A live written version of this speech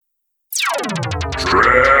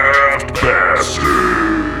Draft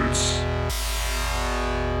Bastards.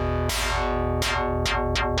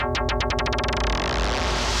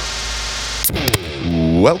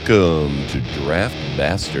 Welcome to Draft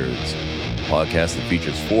Bastards, a podcast that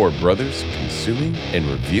features four brothers consuming and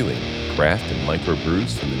reviewing craft and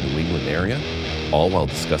microbrews from the New England area, all while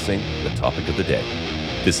discussing the topic of the day.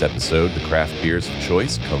 This episode, the craft beers of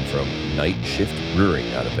choice come from Night Shift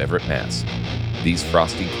Brewing out of Everett, Mass. These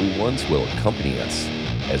frosty cool ones will accompany us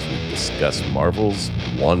as we discuss Marvel's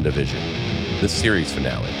WandaVision, the series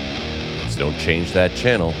finale. So don't change that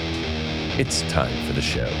channel. It's time for the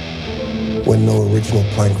show. When no original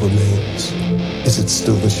plank remains, is it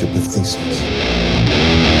still the ship of Theseus?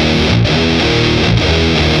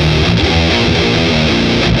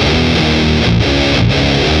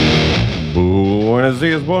 Buenos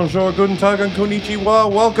dias, bonjour, guten tag, and konnichiwa.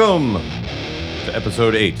 Welcome to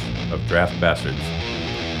episode 8 of Draft Bastards.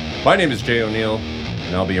 My name is Jay O'Neill,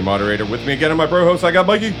 and I'll be your moderator. With me again are my bro hosts. I got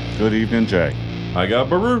Mikey. Good evening, Jay. I got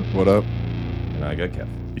Baru. What up? And I got Kev.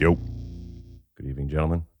 Yo. Good evening,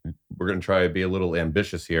 gentlemen. We're going to try to be a little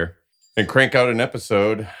ambitious here and crank out an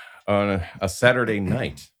episode on a Saturday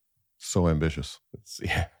night. So ambitious.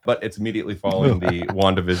 Yeah, but it's immediately following the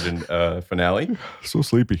WandaVision finale. So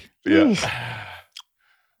sleepy. Yeah.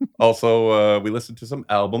 Also, we listened to some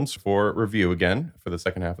albums for review again for the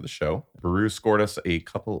second half of the show. Baru scored us a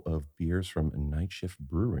couple of beers from Night Shift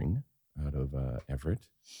Brewing out of Everett.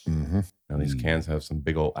 Mm-hmm. Now, these cans have some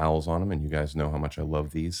big old owls on them, and you guys know how much I love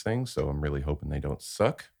these things, so I'm really hoping they don't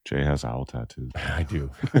suck. Jay has owl tattoos. I do.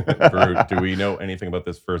 Baru, do we know anything about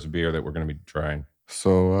this first beer that we're going to be trying?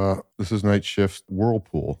 So this is Night Shift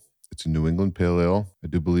Whirlpool. It's a New England Pale Ale. I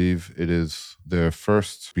do believe it is their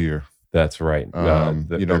first beer. That's right.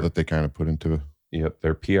 That they kind of put into Yep,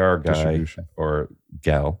 their PR guy distribution. or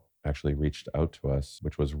gal actually reached out to us,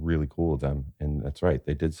 which was really cool of them. And that's right.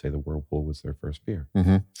 They did say the Whirlpool was their first beer.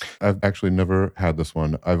 Mm-hmm. I've actually never had this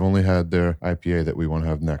one. I've only had their IPA that we want to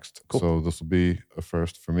have next. Cool. So this will be a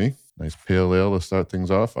first for me. Nice pale ale to start things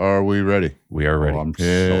off. Are we ready? We are ready. I'm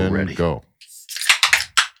so ready. Go.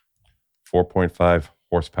 4.5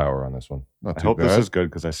 horsepower on this one. Not I too hope bad. this is good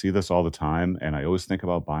because I see this all the time and I always think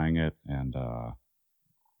about buying it. And,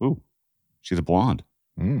 ooh, she's a blonde.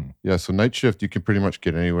 Yeah, so Night Shift, you can pretty much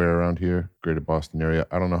get anywhere around here, greater Boston area.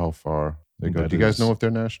 I don't know how far they go. That Do you guys is- know if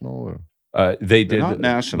they're national? Or? They They're did not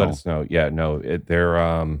national. let us know. Yeah, no,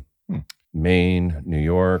 they're Maine, New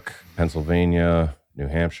York, Pennsylvania, New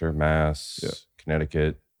Hampshire, Mass, Yeah.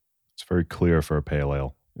 Connecticut. It's very clear for a pale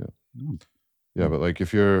ale. Yeah, but like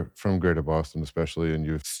if you're from greater Boston especially and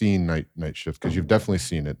you've seen Night Shift, because you've definitely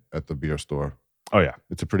seen it at the beer store. Oh, yeah.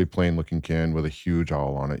 It's a pretty plain looking can with a huge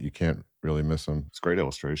owl on it. You can't really miss them. It's a great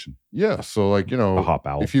illustration. Yeah, so like, A hop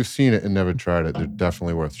owl. if you've seen it and never tried it, they're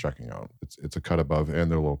definitely worth checking out. It's a cut above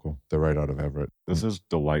and they're local. They're right out of Everett. This is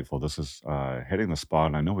delightful. This is hitting the spot.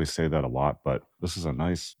 And I know we say that a lot, but this is a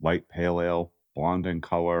nice light pale ale, blonde in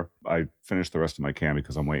color. I finished the rest of my can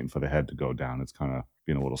because I'm waiting for the head to go down. It's kind of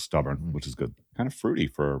being a little stubborn, which is good. Kind of fruity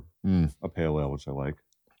for a pale ale, which I like.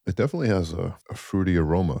 It definitely has a fruity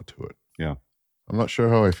aroma to it. Yeah. I'm not sure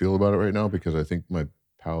how I feel about it right now because I think my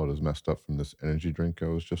palate is messed up from this energy drink I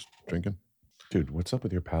was just drinking. Dude, what's up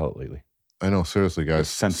with your palate lately? I know, seriously, guys. It's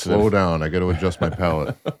sensitive. Slow down. I got to adjust my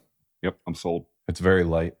palate. Yep, I'm sold. It's very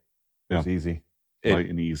light. It's Yeah. easy. Light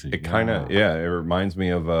and easy. It kind of, it reminds me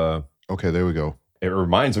of Okay, there we go. it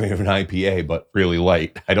reminds me of an IPA, but really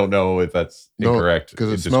light. I don't know if that's No, incorrect.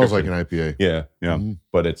 because it smells like an description. IPA. Yeah, Yeah. Mhm.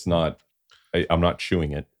 but it's not. I'm not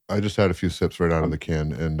chewing it. I just had a few sips right out of the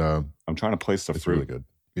can, and I'm trying to place the it's fruit. really good.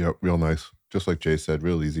 Yeah, real nice. Just like Jay said,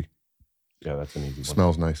 real easy. Yeah, that's an easy one.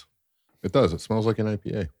 Smells nice. It does. It smells like an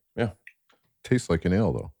IPA. Yeah. Tastes like an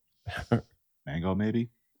ale, though. Mango, maybe?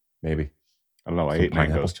 Maybe. I don't know. I Some ate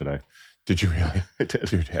mangoes pineapple. today. Did you really? I did.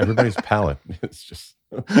 Dude, everybody's palate. It's just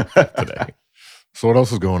today. So what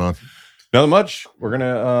else is going on? Not much. We're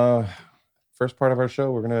gonna first part of our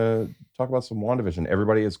show. We're gonna talk about some WandaVision.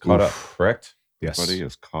 Everybody is caught up, correct? Yes. Everybody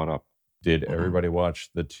is caught up. Did everybody watch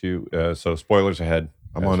the two? So spoilers ahead.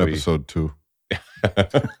 I'm as on we- episode 2.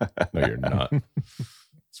 No, you're not.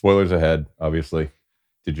 Spoilers ahead, obviously.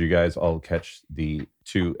 Did you guys all catch the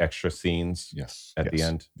 2 extra scenes Yes. at the Yes.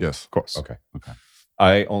 end? Yes. Of course. Okay. Okay.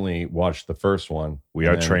 I only watched the first one. We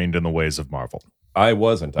and are then trained in the ways of Marvel. I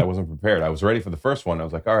wasn't prepared. I was ready for the first one. I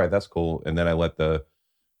was like, all right, that's cool. And then I let the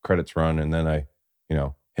credits run, and then I,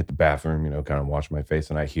 hit the bathroom, kind of wash my face,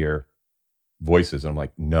 and I hear voices. And I'm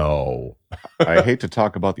like, no. I hate to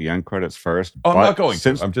talk about the end credits first. Oh, I'm but not going to.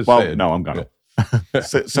 since, I'm just well, saying. no, I'm gonna.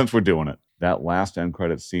 Since we're doing it, that last end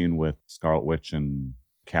credit scene with Scarlet Witch and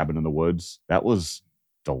Cabin in the Woods, that was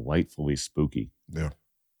delightfully spooky.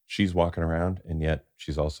 She's walking around, and yet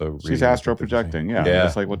she's also She's reading astral what they're saying. projecting, yeah.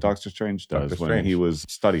 That's like what Doctor Strange does Doctor when he Strange. was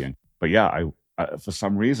studying. But yeah, I for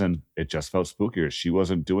some reason, it just felt spookier. She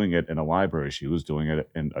wasn't doing it in a library. She was doing it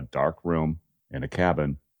in a dark room in a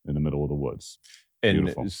cabin in the middle of the woods. And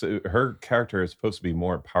Beautiful. so her character is supposed to be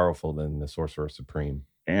more powerful than the Sorcerer Supreme.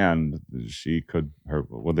 And she could,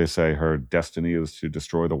 what they say, her destiny is to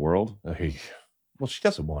destroy the world. Well, she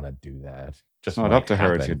doesn't want to do that. It's Just not might up to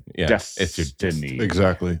her. It's your happen. Yeah, destiny. it's your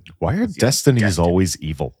Exactly. Why are It's your destinies destiny. always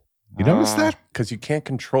evil? You notice that? because you can't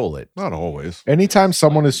control it. Not always. Anytime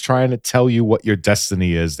someone is trying to tell you what your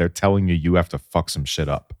destiny is, they're telling you have to fuck some shit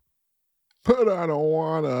up. But I don't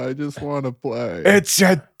wanna. I just want to play. It's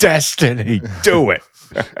your destiny. Do it.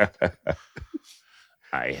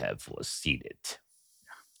 I have foreseen it.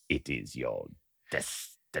 It is your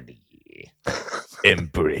destiny.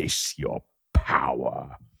 Embrace your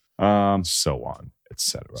power. So on,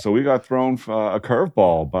 etc. So we got thrown a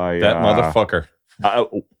curveball by That motherfucker.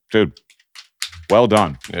 Dude. Well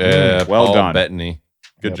done. Yeah, Well Paul done. Bettany.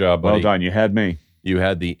 Good job, buddy. Well done. You had me. You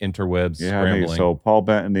had the interwebs You had me. scrambling. So Paul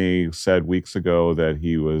Bettany said weeks ago that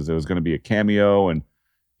there was going to be a cameo, and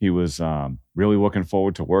he was really looking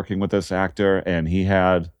forward to working with this actor, and he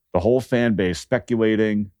had the whole fan base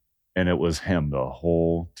speculating, and it was him the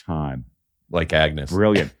whole time. like Agnes.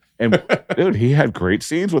 Brilliant. And dude, he had great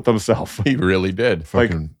scenes with himself. He really did.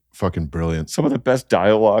 Fucking brilliant. Some of the best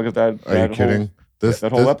dialogue of that. Are you kidding?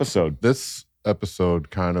 That whole episode. This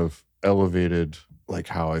episode kind of elevated like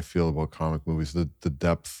how I feel about comic movies. The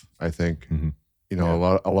depth, I think. Mhm. You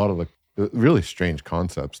know, a lot of the really strange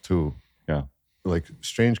concepts too. Yeah. Like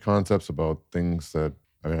strange concepts about things that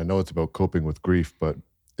I know it's about coping with grief, but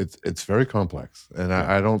it's very complex. And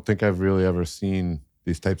I don't think I've really ever seen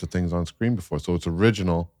these types of things on screen before. So it's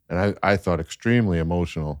original, and I thought extremely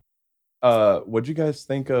emotional. What'd you guys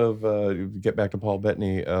think of get back to Paul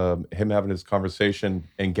Bettany, him having his conversation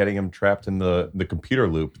and getting him trapped in the computer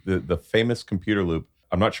loop, the famous computer loop?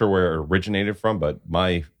 I'm not sure where it originated from, but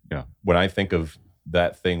when I think of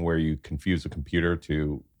that thing where you confuse a computer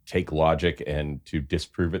to take logic and to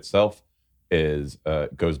disprove itself,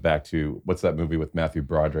 goes back to what's that movie with Matthew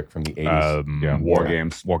Broderick from the 80s? War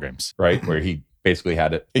Games. War Games. Right, where he basically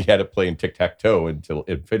had it playing tic-tac-toe until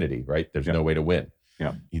infinity, right? There's no way to win.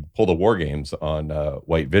 Yeah. He pulled a War Games on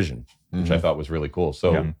White Vision, which I thought was really cool.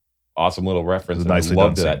 So awesome little reference. And I Nicely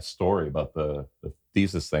loved done that story about the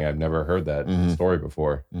thesis thing. I've never heard that story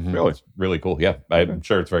before. Really? It's really cool. Yeah, I'm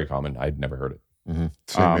sure it's very common. I'd never heard it.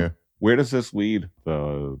 Same here. Where does this lead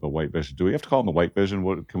the White Vision? Do we have to call him the White Vision?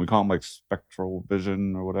 What can we call him, like Spectral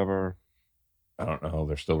Vision or whatever? I don't know.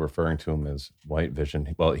 They're still referring to him as White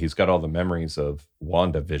Vision. Well, he's got all the memories of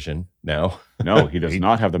WandaVision now. No, he does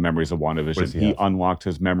not have the memories of What WandaVision. does he He have? unlocked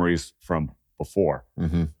his memories from before.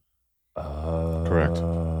 Correct.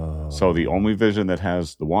 So the only vision that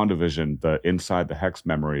has the WandaVision, the inside the hex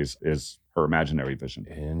memories, is her imaginary vision.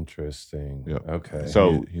 Interesting. Yep. Okay.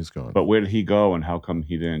 So- He's gone. But where did he go, and how come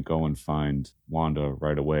he didn't go and find Wanda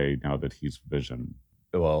right away now that he's Vision?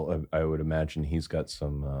 Well, I would imagine he's got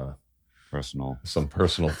some Personal.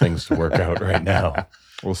 things to work out right now.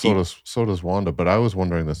 Well, so does Wanda. But I was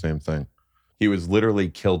wondering the same thing. He was literally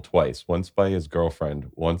killed twice. Once by his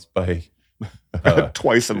girlfriend. Once by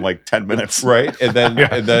Twice in like 10 minutes. right, and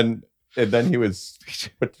then he was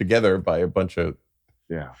put together by a bunch of.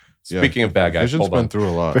 Yeah. Speaking of bad guys, Vision's hold been on. through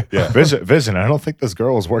a lot. Yeah. Vision. I don't think this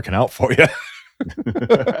girl is working out for you.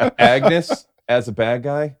 Agnes as a bad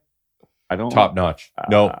guy, I don't top notch.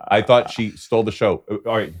 No, I thought she stole the show.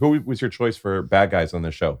 All right, who was your choice for bad guys on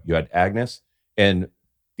the show? You had Agnes and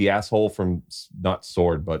the asshole from not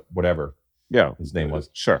Sword, but whatever Yeah. his name was.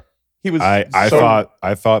 Sure. He was. I so-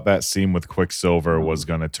 thought that scene with Quicksilver was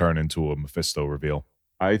going to turn into a Mephisto reveal.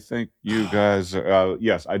 I think you guys,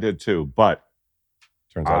 yes, I did too. But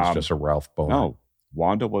Turns out it's just a Ralph Boner. no,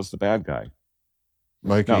 Wanda was the bad guy.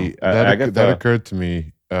 Mikey, No, that Agatha- occurred to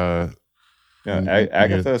me. Yeah,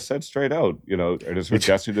 Agatha said straight out, it is her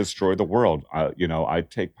destiny to destroy the world. I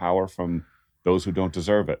take power from those who don't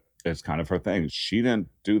deserve it. It's kind of her thing. She didn't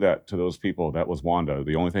do that to those people. That was Wanda.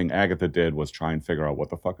 The only thing Agatha did was try and figure out what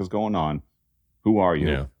the fuck is going on. Who are you?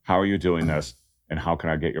 Yeah. How are you doing this? And how can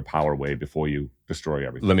I get your power away before you destroy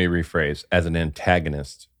everything? Let me rephrase. As an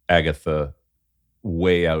antagonist, Agatha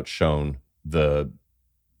way outshone the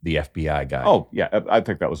FBI guy. Oh, yeah. I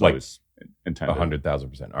think that was Like, always intended.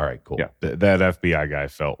 100,000%. All right, cool. Yeah. That FBI guy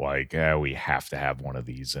felt like, we have to have one of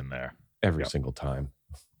these in there. Every Yeah. single time.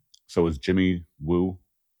 So is Jimmy Woo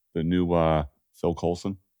the new Phil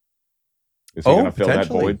Coulson? Is he going to fill that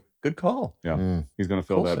void? Good call. Yeah. Mm. He's going to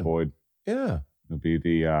fill that Coulson. void. Yeah. It'll be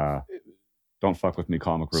the Don't fuck with me,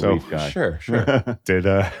 comic So, relief guy. Sure.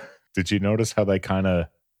 Did you notice how they kind of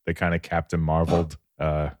Captain Marveled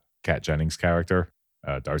Kat Jennings' character,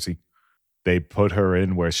 Darcy? They put her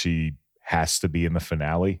in where she has to be in the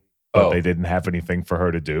finale, but they didn't have anything for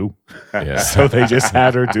her to do. Yeah. So they just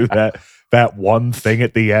had her do that one thing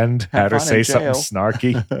at the end, had her fun say in something jail.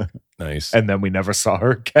 snarky, Nice. and then we never saw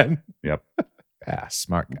her again. Yep.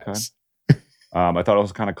 Smart Okay. guys. I thought it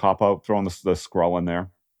was kind of cop out throwing the Skrull in there.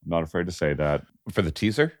 I'm not afraid to say that. For the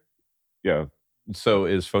teaser? Yeah, So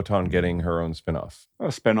is Photon getting her own spinoff? a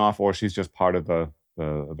spinoff, or she's just part of the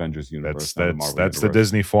Avengers universe. That's not the Marvel the universe.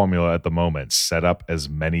 Disney formula at the moment. Set up as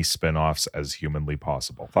many spin-offs as humanly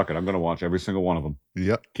possible. Fuck it, I'm gonna watch every single one of them.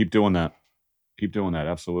 Yep. Keep doing that.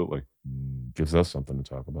 Absolutely. Gives us something to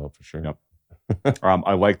talk about for sure. Yep.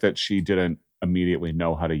 I like that she didn't immediately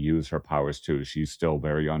know how to use her powers too. She's still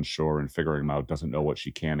very unsure and figuring them out. Doesn't know what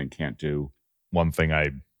she can and can't do. One thing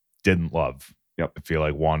I didn't love. Yep. I feel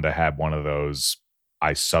like Wanda had one of those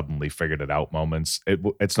I suddenly figured it out moments.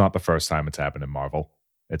 It's not the first time it's happened in Marvel.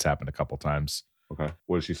 It's happened a couple times. Okay.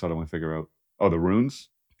 What did she suddenly figure out? Oh, the runes?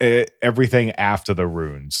 Everything after the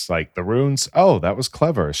runes. Like the runes, oh, that was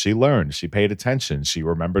clever. She learned. She paid attention. She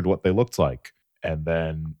remembered what they looked like. And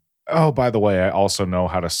then, oh, by the way, I also know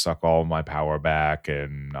how to suck all my power back,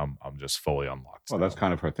 and I'm just fully unlocked. Well, that's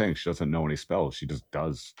kind of her thing. She doesn't know any spells. She just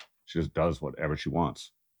does. She just does whatever she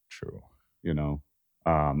wants. true. You know,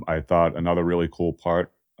 I thought another really cool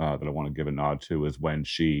part that I want to give a nod to is when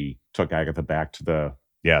she took Agatha back to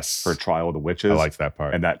Yes. her trial of the witches. I liked that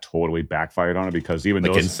part. And that totally backfired on her because even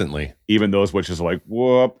Like those instantly. witches are like,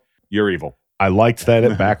 whoop, you're evil. I liked that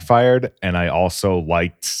it backfired, and I also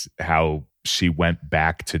liked how she went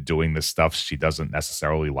back to doing the stuff she doesn't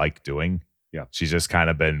necessarily like doing. Yeah. She's just kind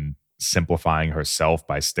of been simplifying herself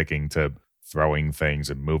by sticking to throwing things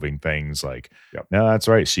and moving things. Like, Yep. no, that's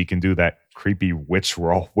right. She can do that creepy witch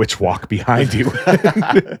walk behind you.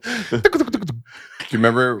 Do you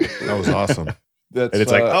remember? That was awesome. That's, And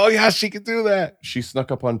it's like, oh yeah, she can do that. she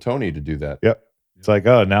snuck up on Tony to do that. Yep. It's like,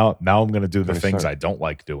 oh, now I'm going to do the Tony things Stark. I don't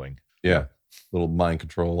like doing. Yeah. Little mind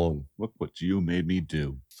control and Look what you made me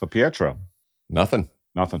do. So Pietro, nothing.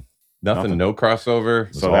 nothing. Nothing. No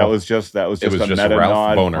crossover. So that was just a was just meta Ralph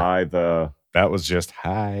nod Boner. by That was just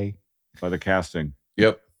hi. the casting.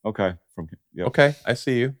 Yep. Okay. Yep. Okay. I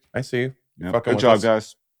see you. Yep. Fucking Good with job, us.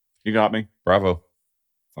 guys. You got me. Bravo.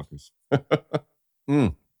 Fuckers.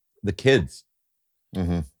 The kids.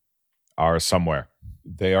 Mm-hmm. Are somewhere.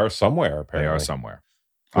 They are somewhere, They apparently. are somewhere.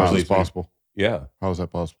 How is Usually this possible? Yeah. How is that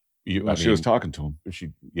possible? You, She was talking to him.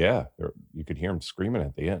 you could hear them screaming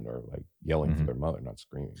at the end or like yelling for Mhm. their mother, not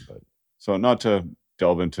screaming, but So not to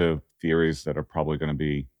delve into theories that are probably going to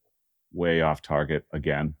be way off target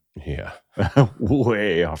again. yeah.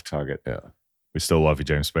 Way off target. We still love you,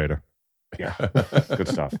 James Spader. Yeah. Good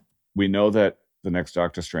stuff. We know that the next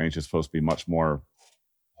Doctor Strange is supposed to be much more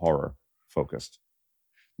horror focused.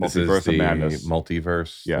 This is Multiverse the of Madness.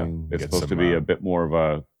 multiverse. Yeah. thing. It's Get supposed to some, be a bit more of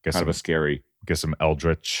a Get kind some, of a scary get some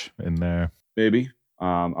Eldritch in there. maybe.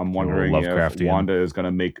 I'm wondering if Lovecraftian. Wanda is going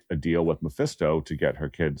to make a deal with Mephisto to get her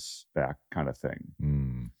kids back, kind of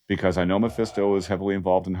thing. Because I know Mephisto is heavily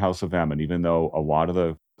involved in House of M, and even though a lot of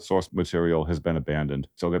the source material has been abandoned,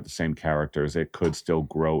 still get the same characters, it could still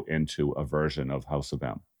grow into a version of House of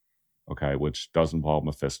M, okay, which does involve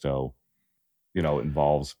Mephisto. You know, it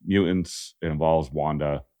involves mutants, it involves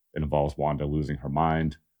Wanda, it involves Wanda losing her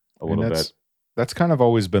mind a little bit. That's kind of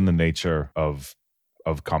always been the nature of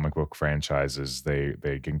comic book franchises.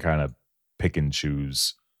 They can kind of pick and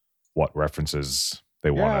choose what references they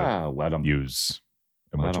want Yeah, let to them. use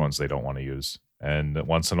and Let which 'em. ones they don't want to use. And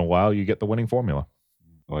once in a while, you get the winning formula.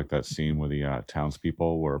 I like that scene where the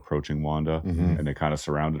townspeople were approaching Wanda Mhm. and they kind of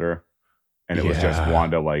surrounded her. And it was just Yeah.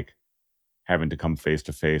 Wanda like having to come face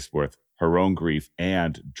to face with her own grief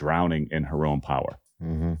and drowning in her own power.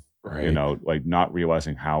 Mm-hmm. Right. You know, like not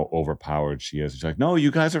realizing how overpowered she is. She's like, no,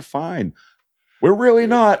 you guys are fine. We're really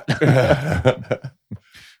not.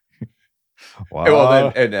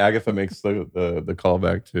 Well, and Agatha makes the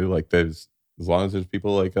callback too. Like, there's as long as there's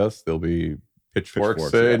people like us, there'll be pitchforks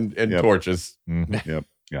Pitchforks, yeah. and Yep. torches. Mhm. Yep.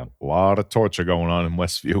 Yeah. A lot of torture going on in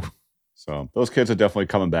Westview. So those kids are definitely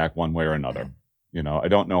coming back one way or another. You know, I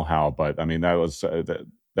don't know how, but I mean, that was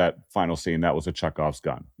that final scene. That was a Chekhov's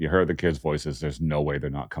gun. You heard the kids' voices. There's no way they're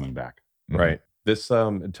not coming back. Right. This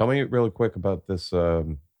tell me really quick about this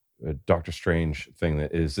Doctor Strange thing.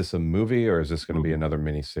 Is this a movie or is this going to be another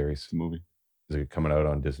miniseries? It's a movie. Is it coming out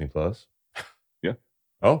on Disney Plus? Yeah.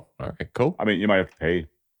 Oh, all right, cool. I mean, you might have to pay.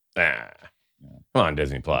 Ah, come on,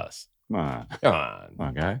 Disney Plus. Come on, Come on. come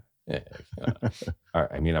on, guy. Yeah, come on. All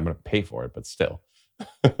right. I mean, I'm going to pay for it, but still.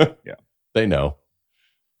 Yeah. They know.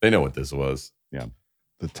 They know what this was.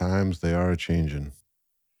 The times they are changing.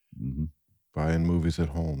 Mm-hmm. Buying movies at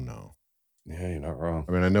home now. Yeah, you're not wrong.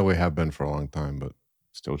 I mean, I know we have been for a long time, but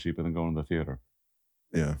Still cheaper than going to the theater.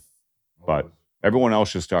 yeah. But everyone else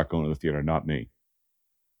should start going to the theater, not me,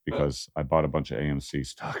 because I bought a bunch of AMC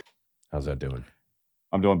stock. How's that doing?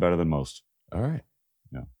 I'm doing better than most. All right.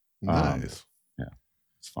 Nice.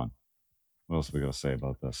 It's fun. What else are we going to say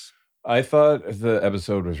about this? I thought the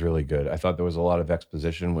episode was really good. I thought there was a lot of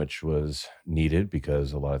exposition, which was needed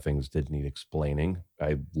because a lot of things did need explaining.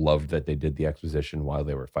 I loved that they did the exposition while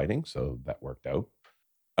they were fighting, so that worked out.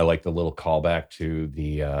 I like the little callback to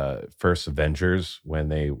the first Avengers when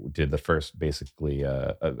they did the first basically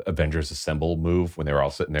Avengers Assemble move when they were all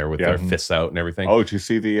sitting there with their fists out and everything. Oh, did you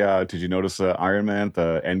see the? Did you notice the Iron Man,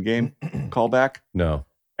 the Endgame callback? No.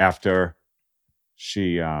 After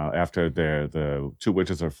the two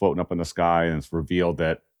witches are floating up in the sky, and it's revealed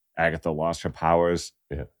that Agatha lost her powers.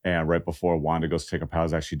 Yeah. And right before Wanda goes to take her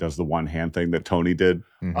powers, actually does the one hand thing that Tony did.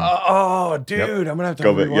 Mhm. Oh, dude, I'm gonna have to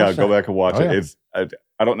Go back, rewatch go that. back and watch Oh, it. yeah. It's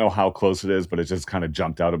I don't know how close it is, but it just kind of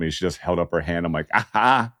jumped out at me. She just held up her hand. I'm like,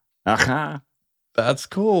 aha, aha. That's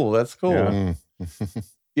cool. That's cool. Yeah. Mm.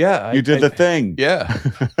 Yeah, You did the thing. Yeah,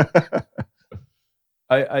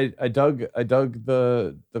 I dug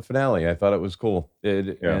the finale. I thought it was cool.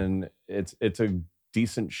 And it's a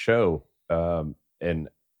decent show. And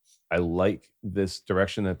I like this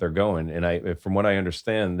direction that they're going. And from what I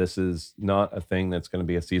understand, this is not a thing that's going to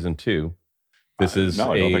be a season 2. This is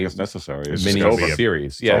no, I don't think it's necessary. It's mini just over.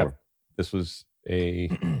 series. It's Yeah, over. this was a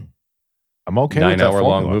I'm okay with that 9-hour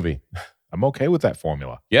long formula. movie. I'm okay with that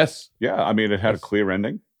formula. Yes. Yeah, I mean, it had a clear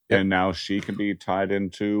ending, Yep. and now she can be tied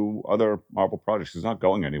into other Marvel projects. She's not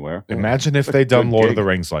going anywhere. Imagine if It's a they'd done good Lord of gig. the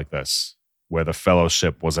Rings like this, where the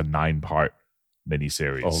Fellowship was a 9-part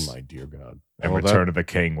miniseries. Oh my dear God. And Well, Return of the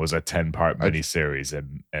King was a 10-part I- miniseries,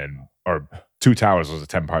 and or Two Towers was a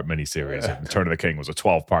 10-part miniseries, and Return of the King was a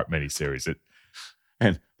 12-part miniseries.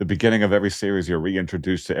 And the beginning of every series, you're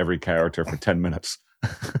reintroduced to every character for 10 minutes.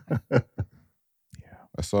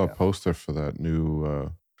 I saw a poster for that new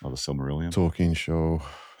Oh, the Silmarillion. Tolkien show.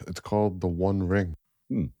 It's called The One Ring.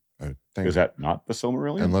 Hmm. I think. Is that not the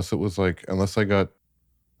Silmarillion? unless it was like unless I got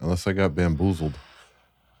bamboozled.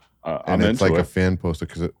 I'm And it's into like it. a fan poster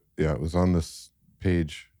because it was on this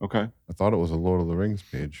page. Okay. I thought it was a Lord of the Rings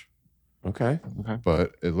page, Okay.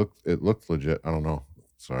 but it looked legit. I don't know.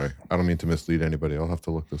 Sorry, I don't mean to mislead anybody. I'll have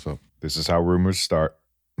to look this up. This is how rumors start.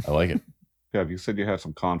 I like it. Kev, you said you had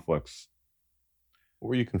some conflicts. What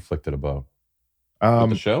were you conflicted about? With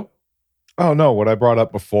the show? Oh no, what I brought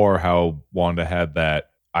up before, how Wanda had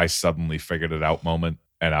that I suddenly figured it out moment,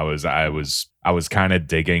 and I was kind of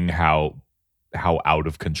digging how out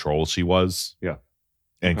of control she was. Yeah.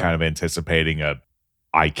 And Okay. kind of anticipating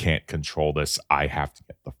I can't control this. I have to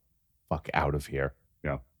get the fuck out of here.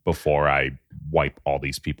 Yeah. Before I wipe all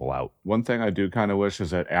these people out. One thing I do kind of wish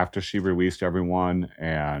is that after she released everyone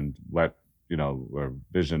and let, her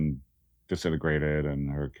Vision disintegrated and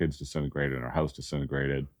her kids disintegrated and her house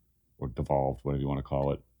disintegrated or devolved, whatever you want to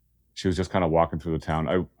call it, she was just kind of walking through the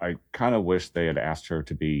town. I kind of wish they had asked her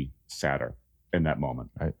to be sadder in that moment.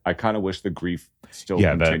 Right. I kind of wish the grief still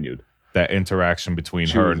Yeah, that- continued. That interaction between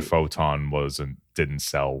She her was- and Photon didn't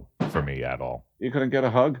sell for me at all. You couldn't get a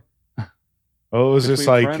hug? Oh, it was just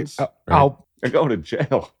Between like friends? I'll You're going to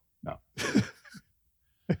jail. No.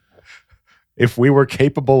 if we were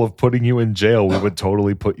capable of putting you in jail, we would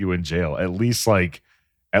totally put you in jail. At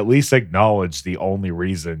least acknowledge the only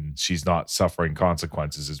reason she's not suffering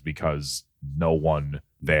consequences is because no one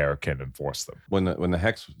there can enforce them. When the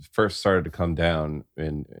Hex first started to come down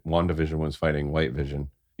and WandaVision was fighting White Vision,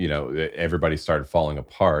 everybody started falling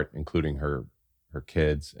apart, including her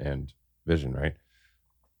kids and Vision, right?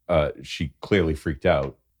 She clearly freaked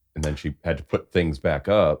out, and then she had to put things back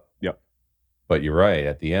up. Yep. But you're right.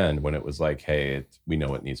 At the end, when it was like, hey, we know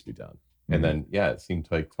what needs to be done. And then, it seemed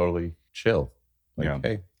like totally chill. Like, Yeah.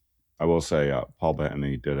 hey. I will say Paul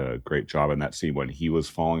Bettany did a great job in that scene when he was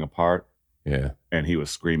falling apart Yeah. and he was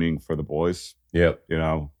screaming for the boys. Yep. It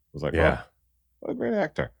was like, Yeah. oh, what a great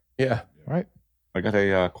actor. Yeah. I got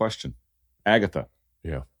a question. Agatha.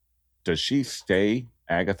 Yeah. Does she stay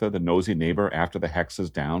Agatha, the nosy neighbor, after the Hex is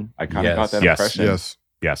down? I kind of Yes. got that Yes. impression. Yes.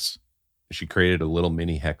 Yes. She created a little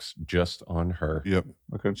mini Hex just on her. Yep.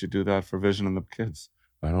 Why couldn't you do that for Vision and the kids?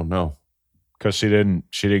 I don't know. Because she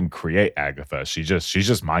didn't create Agatha. She's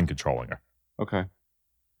just mind controlling her. Okay.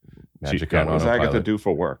 Magic yeah, on What does Agatha autopilot. do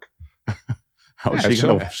for work? How is Yeah, she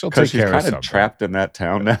she'll gonna? take Because she's care of kind of something. trapped in that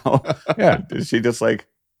town now. Yeah. Is she just like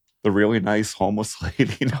the really nice homeless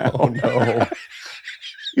lady now? Oh, no.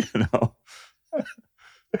 you know.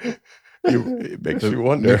 It makes you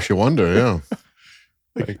wonder. Makes you wonder, yeah.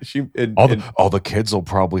 Like All the kids will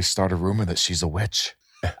probably start a rumor that she's a witch.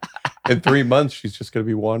 in 3 months, she's just going to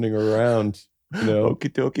be wandering around, you know.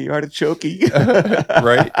 Okie dokie, artichokey.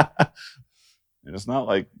 Right. And it's not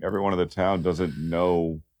like everyone in the town doesn't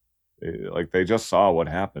know. Like, they just saw what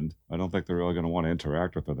happened. I don't think they're really going to want to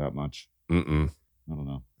interact with her that much. Mm-mm. I don't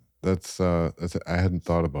know. That's I hadn't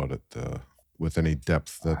thought about it with any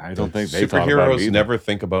depth. I don't think they thought about it Superheroes either. never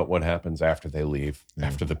think about what happens after they leave,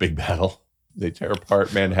 after the big battle. They tear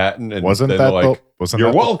apart Manhattan, and Wasn't then that they're like, wasn't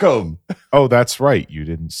 "You're that welcome." Oh, that's right. You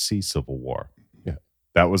didn't see Civil War. Yeah.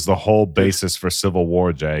 That was the whole basis for Civil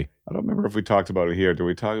War, Jay. I don't remember if we talked about it here. Do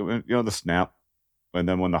we talk about, the snap? And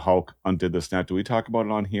then when the Hulk undid the snap, do we talk about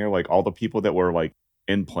it on here? Like all the people that were like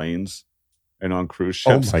in planes and on cruise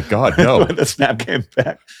Oh ships. my God, no! When the snap came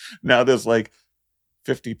back, now there's like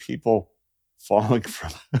 50 people falling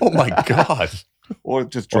from. Oh my God! Or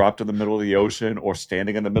just dropped in the middle of the ocean, or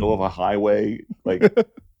standing in the middle of a highway. Like,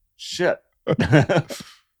 shit.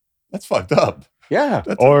 That's fucked up. Yeah.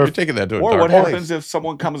 Or- You're taking that to a Or dark what place. happens if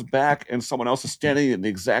someone comes back and someone else is standing in the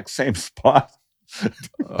exact same spot?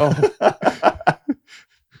 Oh,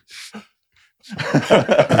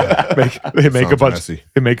 They make a Sounds bunch. messy.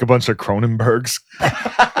 They make a bunch of Cronenbergs.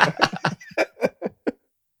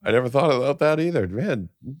 I never thought about that either. Man,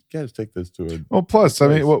 you guys take this to a. Well, plus, I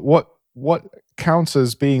mean, Nice. what counts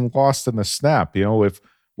as being lost in the snap? You know,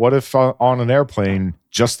 what if on an airplane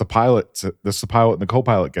just the pilot and the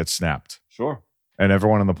co-pilot gets snapped Sure. and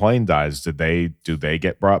everyone on the plane dies? Do they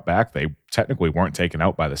get brought back? They technically weren't taken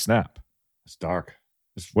out by the snap. It's dark.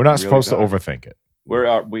 It's We're not really supposed dark. to overthink it.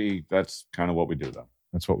 That's kind of what we do, though.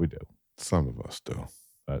 That's what we do. Some of us do.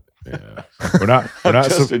 Yeah. We're not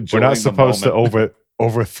Just we're enjoying not the supposed to moment.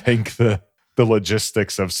 overthink the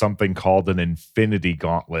logistics of something called an infinity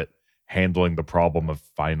gauntlet handling the problem of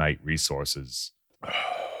finite resources.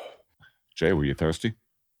 Jay, were you thirsty?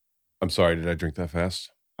 I'm sorry. Did I drink that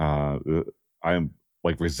fast? I am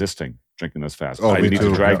like resisting drinking this fast. Oh, I me need too.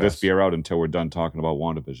 to drag Yeah. this beer out until we're done talking about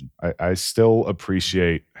WandaVision. I still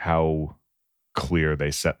appreciate how clear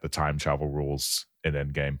they set the time travel rules in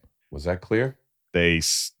Endgame. Was that clear? They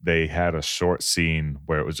had a short scene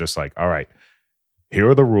where it was just like, all right, here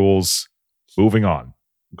are the rules, moving on.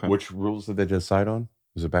 Okay. Which rules did they decide on?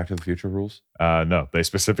 Was it Back to the Future rules? No, they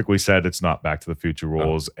specifically said it's not Back to the Future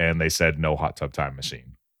rules, and they said no hot tub time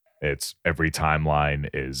machine. It's every timeline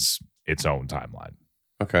is its own timeline.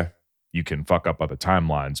 Okay. You can fuck up other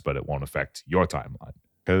timelines, but it won't affect your timeline.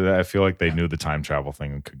 Because I feel like they knew the time travel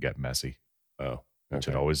thing could get messy, Oh, which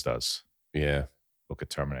okay. it always does. Yeah. Look at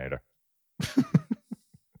Terminator.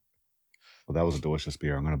 Well, that was a delicious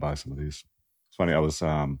beer. I'm going to buy some of these. It's funny. I was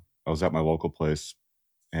at my local place,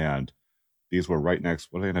 and these were right next.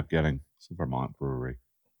 What did I end up getting? It's a Vermont brewery.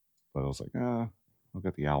 But I was like, I'll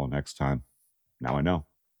get the Owl next time. Now I know.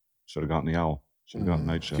 Should have gotten the Owl. Should have gotten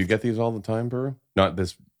night Do shift. you get these all the time, Burrow? Not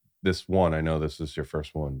this one. I know this is your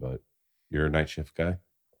first one, but you're a night shift guy.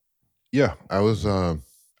 Yeah, I was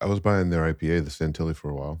buying their IPA, the Santilli, for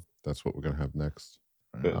a while. That's what we're gonna have next.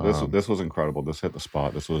 This was incredible. This hit the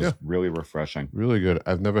spot. This was Yeah. really refreshing. Really good.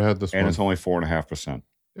 I've never had this And one. it's only 4.5%,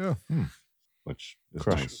 Yeah, which is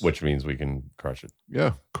Crush. nice. Which means we can crush it.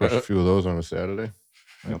 yeah. Crush a few of those on a Saturday.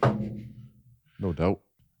 Yep. No doubt.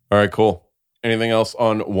 All right, cool. Anything else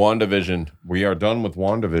on WandaVision? We are done with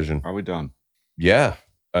WandaVision. Are we done? Yeah.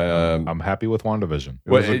 I'm happy with WandaVision.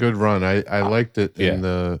 It was Well, a good run. I liked it yeah. in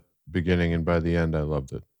the beginning, and by the end, I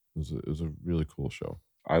loved it. It was a really cool show.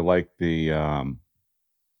 I like the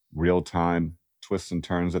real-time twists and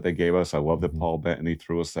turns that they gave us. I love that Paul Bettany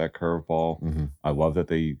threw us that curveball. Mm-hmm. I love that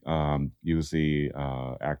they used the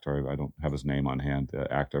actor. I don't have his name on hand.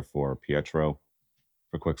 The actor for Pietro,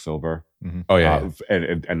 for Quicksilver. Oh, yeah. And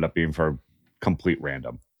it ended up being for complete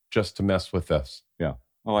random. Just to mess with us.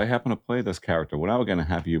 Oh, I happen to play this character. Well, now we're going to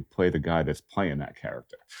have you play the guy that's playing that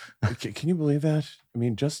character. Can you believe that? I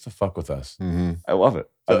mean, just to fuck with us. Mm-hmm. I love it.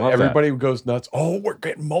 I love Everybody goes nuts. Oh, we're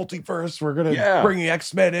getting multiverse. We're going to Yeah. bring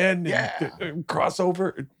X-Men in. Yeah. And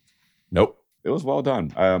crossover. Nope. that. It was well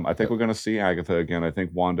done. I think we're going to see Agatha again. I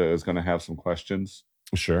think Wanda is going to have some questions,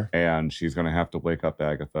 Sure. and she's going to have to wake up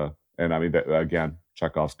Agatha. And I mean, again,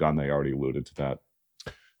 Chekhov's gun, they already alluded to that.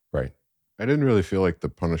 Right. I didn't really feel like the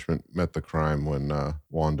punishment met the crime when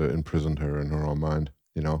Wanda imprisoned her in her own mind.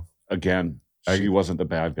 You know, Again, she wasn't the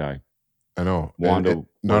bad guy. I know. Wanda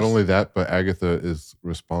not was- only that, but Agatha is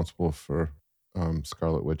responsible for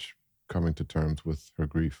Scarlet Witch coming to terms with her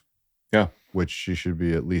grief. Yeah. Which she should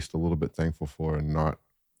be at least a little bit thankful for, and not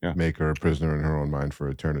Yeah. make her a prisoner in her own mind for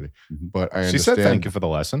eternity. Mhm. But I She understand. said thank you for the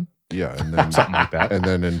lesson. Yeah, and then something like that. and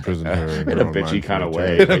then imprison her In her a own bitchy mind for kind of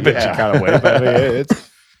way. eternity. In a bitchy kind of way, but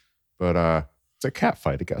But it's a cat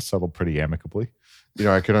fight. It got settled pretty amicably.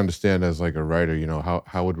 I could understand as like a writer,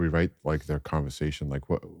 how would we write like their conversation? Like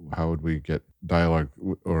how would we get dialogue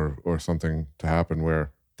or something to happen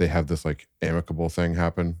where they have this like amicable thing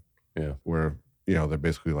happen? Yeah. Where, they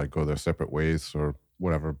basically like go their separate ways or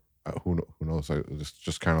whatever. Who knows? Like,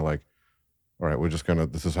 just kind of like, all right,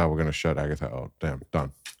 this is how we're going to shut Agatha out. Damn,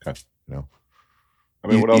 done. Okay. I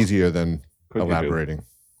mean, what else easier than could you do? elaborating.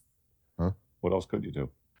 What else could you do?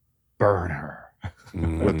 Burn her.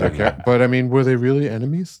 With that cat. But I mean, were they really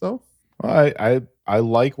enemies though? Well, I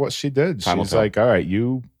like what she did. Time will She's tell. like, all right,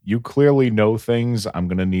 you clearly know things I'm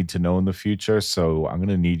gonna need to know in the future, so I'm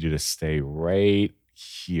gonna need you to stay right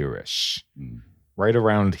here-ish, right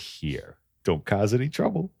around here. Don't cause any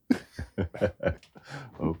trouble.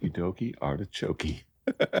 Okie dokie, artichokey.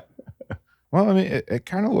 Well, I mean, it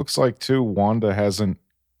kind of looks like too. Wanda hasn't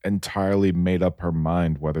entirely made up her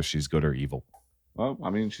mind whether she's good or evil. Well, I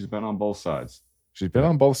mean, she's been on both sides. She's been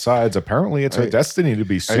on both sides. Apparently, it's her destiny to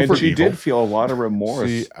be super And she evil. did feel a lot of remorse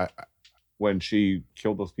See, when she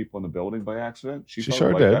killed those people in the building by accident. She felt sure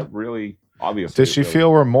like did. that really obviously. Did she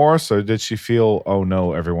feel remorse, or did she feel, oh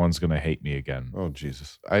no, everyone's gonna hate me again? oh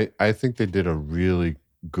Jesus, I think they did a really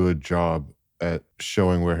good job at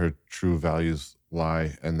showing where her true values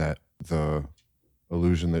lie, and that the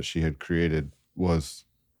illusion that she had created was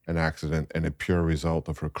an accident and a pure result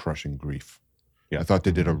of her crushing grief. Yeah. I thought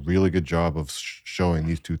they did a really good job of showing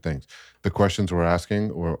these two things. The questions we're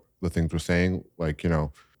asking or the things we're saying, like,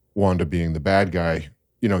 Wanda being the bad guy,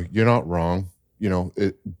 you're not wrong,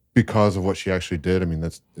 because of what she actually did. I mean,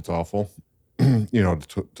 it's awful,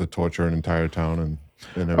 to torture an entire town and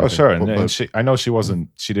everything. Oh, sure. And, But I know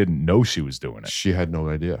she didn't know she was doing it. she had no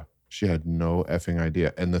idea. She had no effing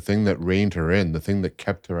idea. And the thing that reined her in, the thing that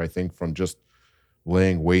kept her, I think, from just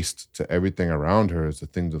laying waste to everything around her is the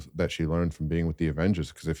things that she learned from being with the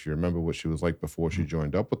Avengers. Because if you remember what she was like before she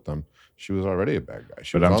joined up with them, she was already a bad guy.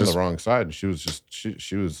 She But was on the wrong side, and she was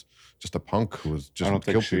just a punk who was just. I don't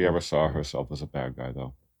think kill she people. ever saw herself as a bad guy,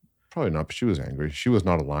 though. Probably not, but she was angry. She was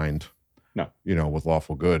not aligned. No. With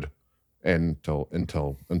lawful good, until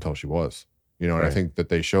she was. And I Right. think that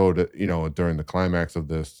they showed it. During the climax of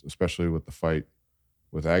this, especially with the fight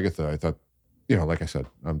with Agatha, I thought. Like I said,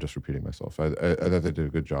 I'm just repeating myself. I thought they did a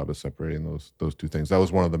good job of separating those two things. That was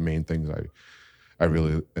one of the main things I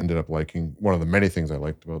really ended up liking. One of the many things I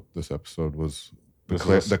liked about this episode was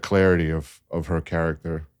the clarity of her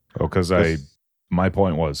character. Oh, because my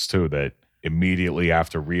point was too that immediately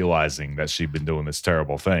after realizing that she'd been doing this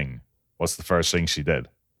terrible thing, what's the first thing she did?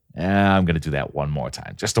 I'm going to do that one more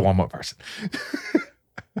time, just to one more person.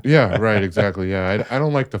 Yeah, right, exactly. Yeah, I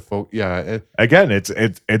don't like the folk. Yeah, Again,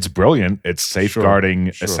 it's brilliant. It's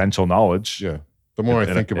safeguarding Sure. essential knowledge. yeah. The more I In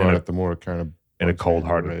a- think in about a- it, the more it kind of in a bugs me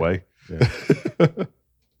cold-hearted way. Yeah.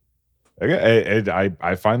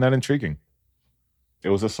 I find that intriguing. It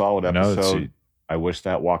was a solid I know that episode. I wish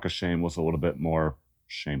that walk of shame was a little bit more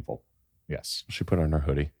shameful. Yes, She put on her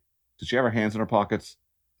hoodie. Did she have her hands in her pockets?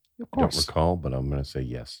 of I don't course. recall, but I'm going to say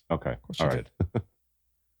yes. Okay. Of course she All right. did.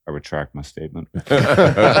 I retract my statement.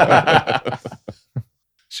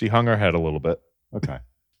 She hung her head a little bit. Okay.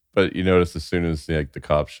 But you notice as soon as the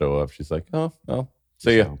cops show up, she's like, "Oh,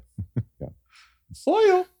 see ya."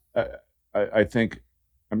 So I think,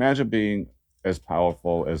 imagine being as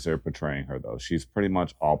powerful as they're portraying her, though. She's pretty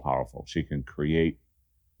much all powerful. She can create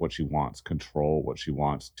what she wants, control what she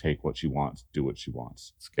wants, take what she wants, do what she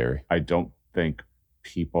wants. Scary. I don't think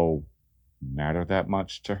people matter that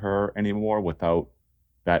much to her anymore without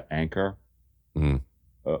that anchor Mhm.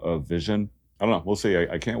 of vision. I don't know. We'll see.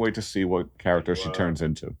 I can't wait to see what character she turns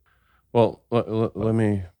into. Well, let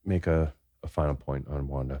me make a final point on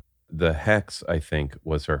Wanda. The Hex, I think,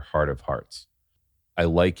 was her heart of hearts. I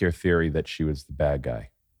like your theory that she was the bad guy.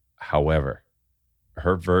 However,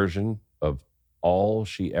 her version of all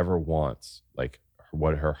she ever wants, like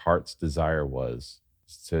what her heart's desire was,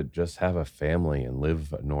 is to just have a family and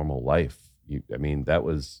live a normal life. That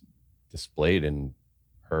was displayed in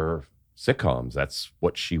her sitcoms. That's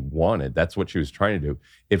what she wanted. That's what she was trying to do.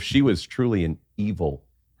 If she was truly an evil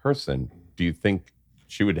person, do you think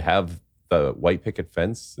she would have the white picket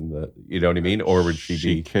fence and you know what I mean? Or would she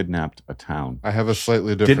be kidnapped a town? I have a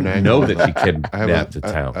slightly different didn't angle. know that she I have kidnapped a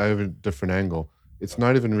I town? have a different angle. It's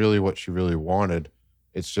not even really what she really wanted.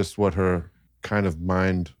 It's just what her kind of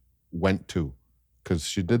mind went to, because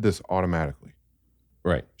she did this automatically.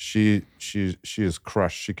 Right. She is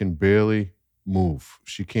crushed. She can barely move.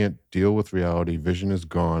 She can't deal with reality. Vision is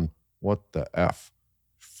gone. What the F?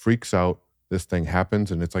 Freaks out. This thing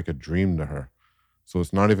happens, and it's like a dream to her. So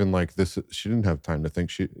it's not even like this. She didn't have time to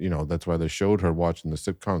think. That's why they showed her watching the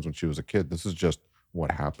sitcoms when she was a kid. This is just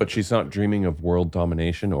what happened. But she's not dreaming of world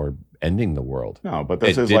domination or ending the world. No, but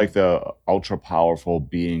this is like the ultra powerful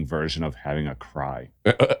being version of having a cry.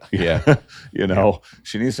 Yeah.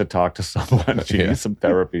 She needs to talk to someone. She needs some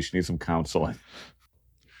therapy. She needs some counseling.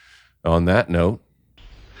 On that note.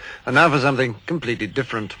 And now for something completely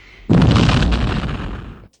different.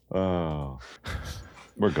 Oh,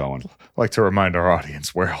 we're going. I'd like to remind our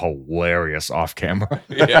audience we're hilarious off camera.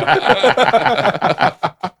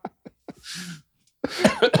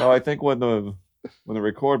 Well, I think when the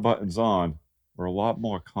record button's on, we're a lot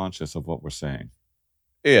more conscious of what we're saying.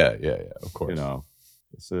 Yeah, of course.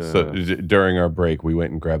 So during our break, we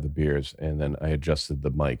went and grabbed the beers, and then I adjusted the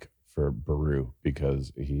mic for Baru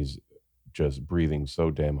because he's just breathing so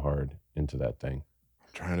damn hard into that thing. I'm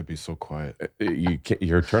trying to be so quiet.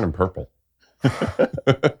 You're turning purple.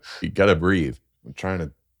 You gotta breathe. I'm trying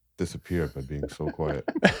to disappear by being so quiet.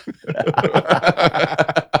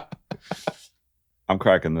 I'm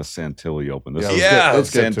cracking this Santilli open. This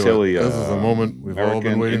Let's get to it. Santilli. This is a moment we've all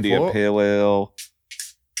been American waiting India for. Pale Ale,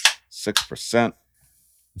 6%.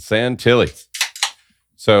 Santilli.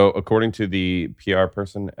 So, according to the PR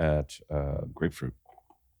person at Grapefruit.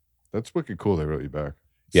 That's wicked cool. They wrote you back.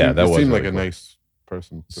 Yeah, that was seemed really like a cool. nice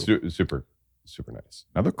person. Too. Super nice.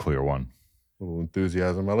 Another clear one. A little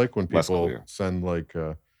enthusiasm. I like when Less people clear. send like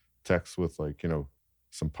texts with like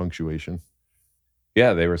some punctuation.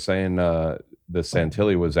 Yeah, they were saying the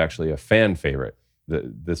Santilli was actually a fan favorite.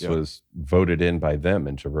 This was voted in by them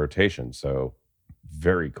into rotation. So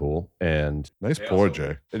very cool. And Nice pour,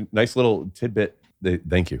 Jay. a nice little tidbit.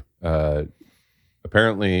 Thank you.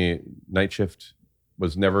 Apparently, Night Shift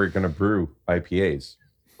was never going to brew IPAs,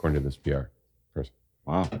 according to this PR person.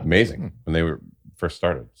 Wow. Amazing when they were first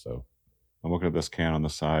started. So I'm looking at this can on the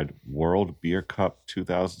side. World Beer Cup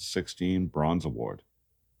 2016 Bronze Award.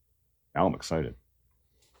 Now I'm excited.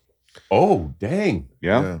 oh, dang.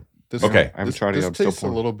 Yeah? This, Okay. I haven't This, tried it. this I'm still tastes a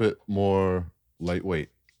pouring. little bit more lightweight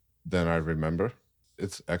than I remember.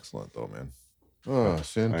 It's excellent though, man. Oh, I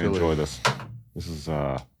Santilli. enjoy this. This is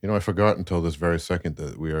I forgot until this very second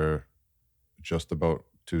that we are just about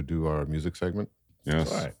to do our music segment.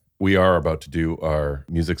 yes. All right. We are about to do our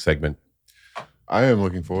music segment. I am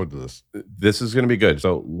looking forward to this. This is going to be good.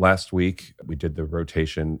 So last week we did the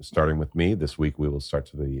rotation starting with me. This week we will start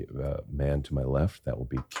to the man to my left. That will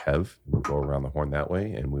be Kev. We'll go around the horn that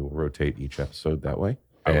way, and we will rotate each episode that way.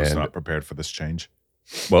 I was And- not prepared for this change.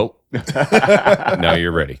 Well, now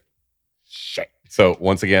you're ready. Shit. So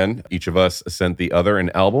once again, each of us sent the other an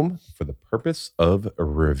album for the purpose of a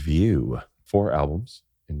review. 4 albums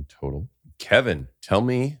in total. Kevin, tell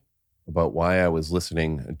me about why I was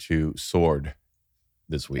listening to Sword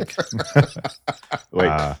this week.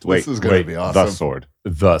 Wait. This is gonna be awesome. The Sword.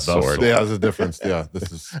 The Sword. Yeah, there's a difference. Yeah,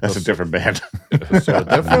 this is That's a different band. So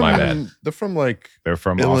they're from, My bad. They're from like. They're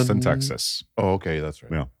from Austin, Texas. Oh, okay, that's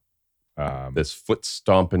right. Yeah. This foot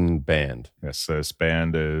stomping band. Yes, this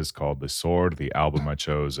band is called The Sword. The album I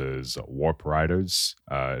chose is Warp Riders.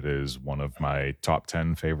 It is one of my top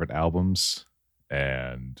 10 favorite albums,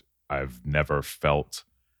 and I've never felt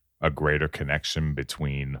a greater connection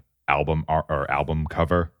between album art or album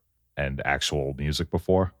cover and actual music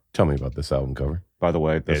before. Tell me about this album cover. By the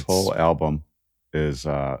way, this It's- whole album is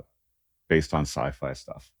based on sci-fi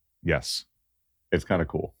stuff. Yes, It's kind of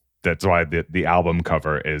cool. that's why the album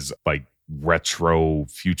cover is like retro,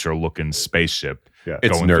 future-looking spaceship Yeah.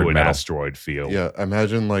 It's going nerd through an metal. asteroid field. Yeah,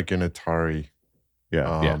 imagine like an Atari,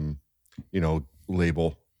 Yeah.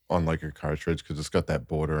 label on like a cartridge because it's got that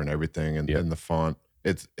border and everything, and, Yeah. and the font.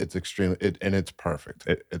 It's extremely and it's perfect.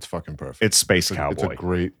 It's fucking perfect. It's Space It's Cowboy. a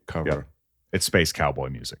great cover. It's Space Cowboy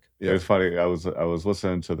music. It was funny. I was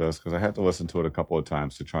listening to this because I had to listen to it a couple of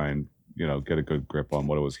times to try and get a good grip on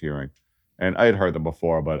what I was hearing. And I had heard them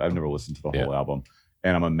before, but I've never listened to the whole album.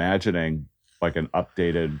 And I'm imagining like an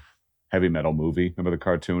updated heavy metal movie. Remember the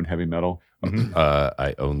cartoon Heavy Metal?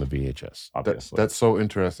 I own the VHS. Obviously. That's so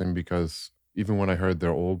interesting because even when I heard their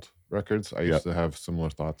old records, I used to have similar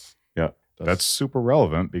thoughts. Yeah. That's super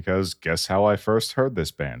relevant because guess how I first heard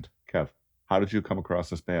this band? Kev. How did you come across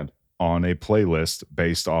this band? On a playlist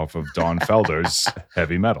based off of Don Felder's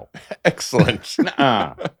Heavy Metal. Excellent.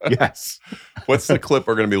 Yes. What's the clip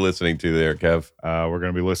we're going to be listening to there, Kev? We're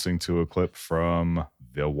going to be listening to a clip from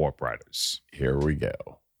The Warp Riders. Here we go.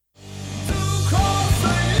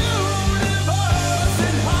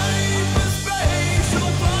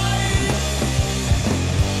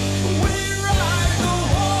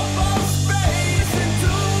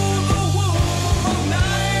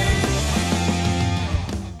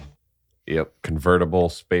 Yep, convertible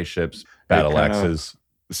spaceships. battle kinda axes.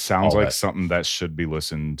 Sounds All like that. something that should be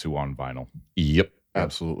listened to on vinyl. Yep.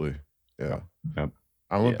 Absolutely. Yeah. Yep.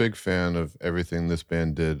 I'm a Yeah. big fan of everything this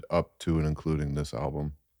band did up to and including this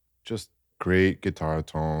album. Just great guitar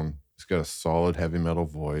tone. He's got a solid heavy metal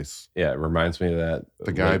voice. Yeah, it reminds me of that.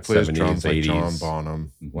 The guy late plays 70s, drums like 80s. John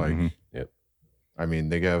Bonham. Like, Mhm. Yep. I mean,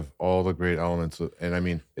 they have all the great elements. And I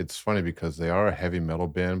mean, it's funny because they are a heavy metal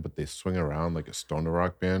band, but they swing around like a stoner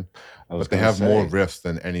rock band. I was But they gonna have more say, riffs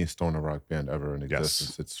than any stoner rock band ever in Yes.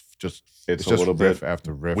 existence. It's just It's it's a just little riff bit-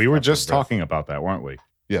 after riff. We were after just riff. talking about that, weren't we?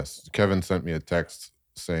 Yes, Kevin sent me a text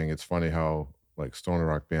saying it's funny how like stoner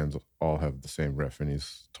rock bands all have the same riff, and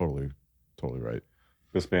he's totally right.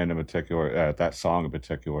 This band in particular, that song in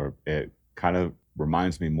particular, it kind of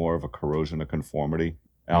reminds me more of a Corrosion of Conformity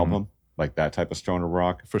album, like that type of stoner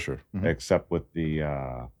rock, For sure. except with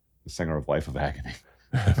the singer of Life of Agony.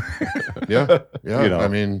 Yeah. Yeah. You know, I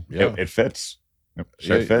mean, yeah. It fits. Yep.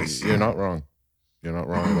 It fits. You're not wrong. You're not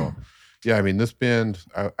wrong at all. Yeah, I mean, this band,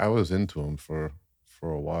 I was into them for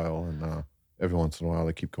a while, and every once in a while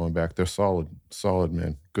they keep going back. They're solid,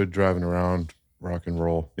 man. Good driving around, rock and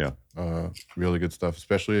roll. Yeah. Really good stuff,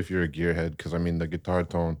 especially if you're a gearhead, because I mean, the guitar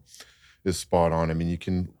tone is spot on. I mean, you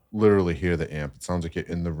can literally hear the amp. It sounds like you're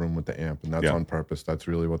in the room with the amp, and that's Yeah. on purpose. That's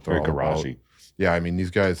really what they're Very all about. garagey. Yeah, I mean,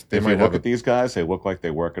 these guys, they If might you look have at these guys, they look like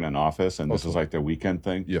they work in an office, and this is Also- like their weekend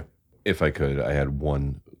thing. Yeah. If I could, I had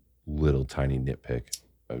one little tiny nitpick.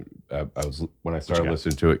 I was when I started got?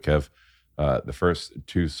 listening to it, Kev. The first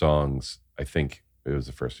two songs, I think it was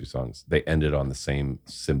the first two songs, they ended on the same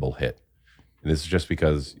cymbal hit, and this is just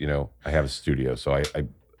because I have a studio, so I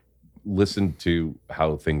listened to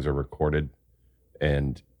how things are recorded,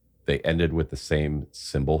 and they ended with the same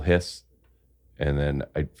cymbal hiss, and then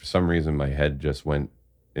for some reason my head just went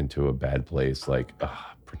into a bad place, like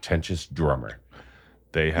pretentious drummer.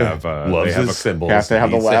 They have Loves they have his cymbals. Has to have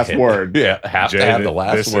the needs last hit. word. Yeah, have to have the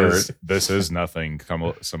last word. This is nothing.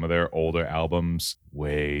 Some of their older albums,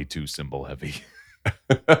 way too cymbal heavy.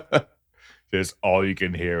 Just all you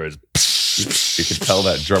can hear is. You can tell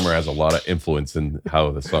that drummer has a lot of influence in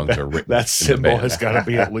how the songs are written. That in the cymbal band. has got to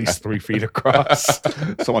be at least 3 feet across.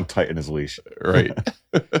 Someone tighten his leash. Right.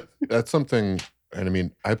 That's something, and I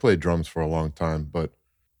mean, I played drums for a long time, but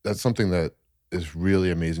that's something that is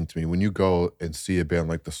really amazing to me. When you go and see a band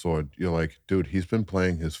like The Sword, you're like, dude, he's been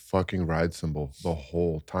playing his fucking ride cymbal the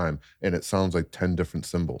whole time, and it sounds like 10 different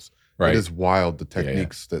cymbals. Right. It is wild, the Yeah, yeah.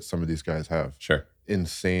 techniques that some of these guys have. Sure.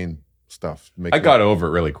 Insane stuff. I got over it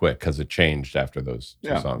really quick because it changed after those two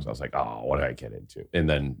Yeah. songs. I was like, oh, what did I get into? And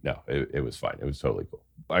then, no, it was fine. It was totally cool.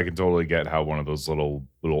 I can totally get how one of those little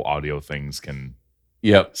audio things can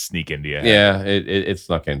Yep. sneak into your head. Yeah, it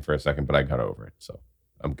snuck in for a second, but I got over it. So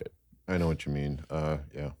I'm good. I know what you mean.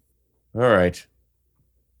 Yeah. All right.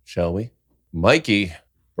 Shall we? Mikey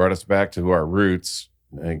brought us back to our roots.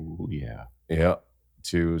 Ooh, yeah. Yeah.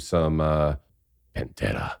 To some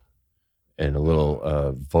Pantera and a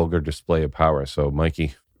little vulgar display of power. So,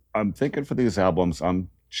 Mikey. I'm thinking for these albums, I'm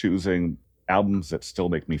choosing albums that still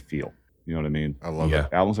make me feel. You know what I mean? I love Yeah.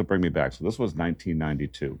 it. Albums that bring me back. So this was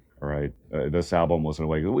 1992. All right. This album was in a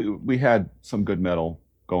way, we had some good metal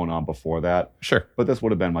going on before that, Sure. but this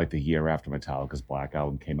would have been like the year after Metallica's Black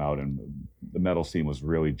Album came out, and the metal scene was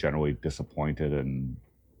really generally disappointed and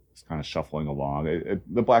it's kind of shuffling along.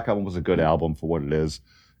 The Black Album was a good album for what it is.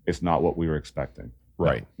 It's not what we were expecting.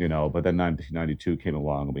 Right. You know, but then 1992 came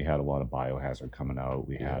along and we had a lot of Biohazard coming out.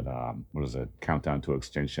 We had, what is it, Countdown to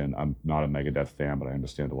Extinction. I'm not a Megadeth fan, but I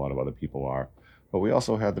understand a lot of other people are. But we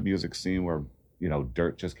also had the music scene where,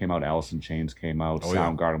 Dirt just came out, Alice in Chains came out, Oh, yeah.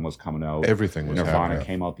 Soundgarden was coming out, Everything was Nirvana happening.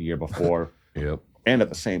 came out the year before. Yep. And at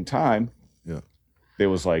the same time, Yeah. there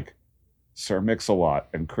was like Sir Mix-a-Lot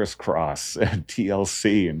and Criss Cross and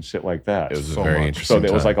TLC and shit like that. It was So a very much. interesting So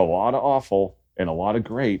there was time. like a lot of awful and a lot of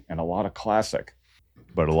great and a lot of classic.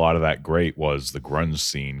 But a lot of that great was the grunge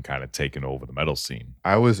scene kind of taking over the metal scene.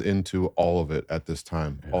 I was into all of it at this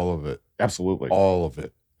time. All of it. Absolutely. All of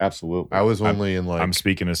it. Absolutely. I was only in like I'm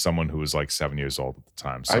speaking as someone who was like 7 years old at the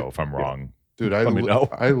time. So I- if I'm wrong, Dude, Let me know.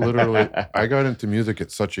 I literally, I got into music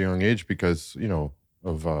at such a young age because,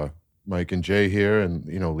 of Mike and Jay here and,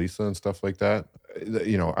 Lisa and stuff like that.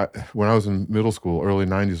 When I was in middle school, early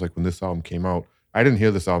 90s, like when this album came out, I didn't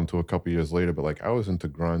hear this album until a couple years later, but like I was into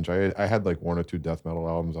grunge. I had like 1 or 2 death metal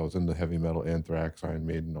albums. I was into heavy metal, Anthrax, Iron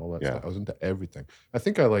Maiden, all that Yeah. stuff. I was into everything. I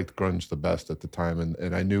think I liked grunge the best at the time.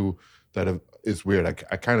 And I knew that it's weird.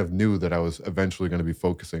 I kind of knew that I was eventually going to be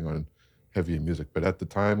focusing on heavier music. But at the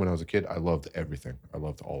time when I was a kid, I loved everything. I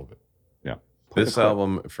loved all of it. This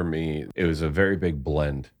album for me, it was a very big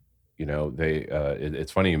blend.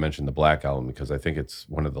 It's funny you mentioned the Black Album because I think it's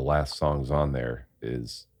one of the last songs on there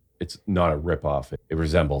is it's not a ripoff. It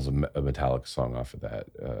resembles a Metallica song off of that,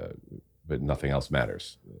 but nothing else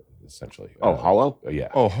matters. Essentially. Hollow? Yeah.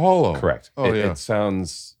 Oh, Hollow. Correct. Oh, It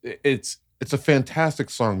sounds. It's It's a fantastic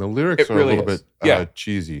song. The lyrics It are really a little is. bit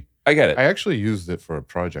cheesy. I get it. I actually used it for a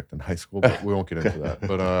project in high school, but we won't get into that.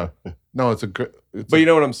 But no, it's a good. But you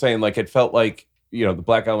know what I'm saying? Like it felt like, you know, the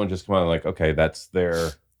Black Album just come out like, okay, that's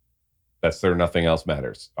their Nothing Else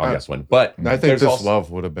Matters on this one. But I think there's This also, Love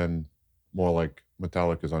would have been more like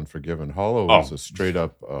Metallica's Unforgiven. Hollow was a straight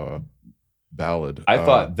up ballad. I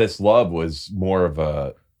thought This Love was more of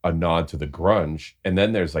a nod to the grunge, and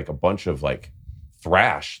then there's like a bunch of like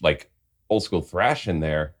thrash, like old school thrash in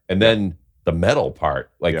there, and then the metal part,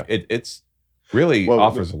 like it's really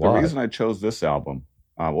offers a lot. The reason I chose this album,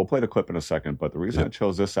 we'll play the clip in a second, but the reason I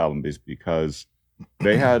chose this album is because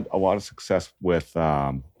they had a lot of success with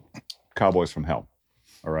Cowboys from Hell.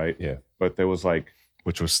 All right. Yeah. But there was like,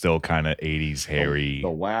 which was still kind of 80s hairy. The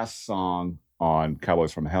last song on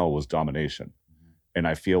Cowboys from Hell was Domination. And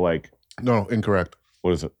I feel like. No, incorrect.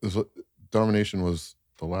 What is it? Domination was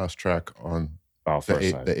the last track on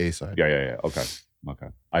the A side. Yeah. Okay.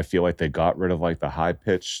 I feel like they got rid of like the high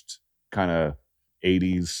pitched kind of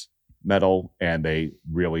 80s metal, and they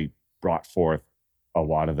really brought forth a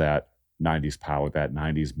lot of that 90s power, that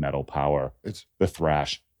 90s metal power. It's the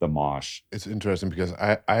thrash, the mosh. It's interesting because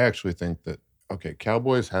I actually think that, okay,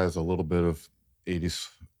 Cowboys has a little bit of 80s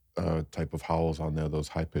type of howls on there, those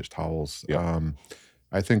high pitched howls. Yeah.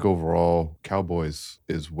 I think overall Cowboys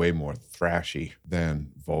is way more thrashy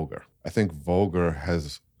than Vulgar. I think Vulgar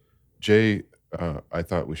has Jay. I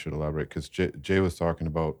thought we should elaborate because Jay was talking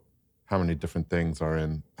about how many different things are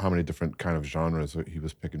in, how many different kind of genres that he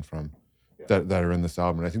was picking from that are in this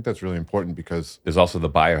album. And I think that's really important because there's also the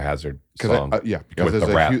Biohazard song. Because with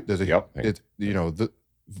the rap. It's the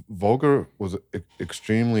Vulgar was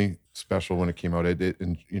extremely special when it came out.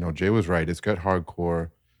 And you know, Jay was right. It's got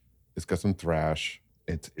hardcore, it's got some thrash.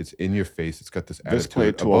 It's in your face. It's got this attitude. This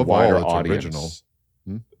played to a wider audience.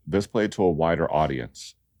 This played to a wider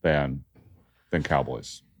audience than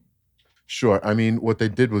Cowboys. Sure. I mean, what they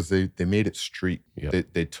did was they made it street. Yep.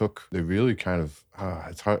 They really kind of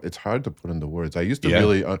it's hard to put into words. I used to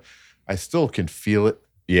really I still can feel it.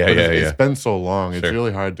 It's been so long. Sure. It's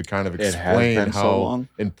really hard to kind of explain how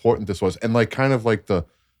important this was, and like kind of like the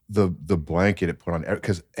blanket it put on,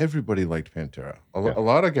 because everybody liked Pantera. A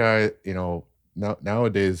lot of guys, you know,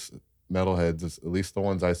 nowadays metalheads, at least the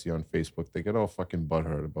ones I see on Facebook, they get all fucking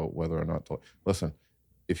butthurt about whether or not to listen.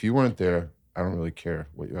 If you weren't there, I don't really care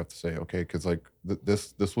what you have to say, okay? Because like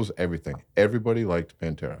this was everything. Everybody liked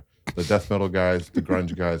Pantera. The death metal guys, the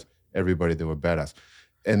grunge guys, everybody. They were badass.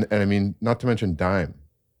 And I mean, not to mention Dime.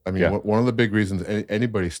 I mean, one of the big reasons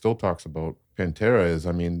anybody still talks about Pantera is,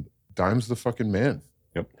 I mean, Dime's the fucking man.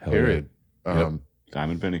 Yep. Period. Dime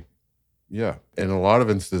and Benny. Yeah. In a lot of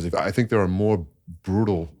instances, I think there are more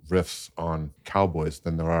brutal riffs on Cowboys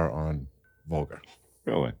than there are on Vulgar.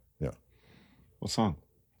 Really? Yeah. What song?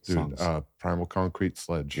 Dude, Primal Concrete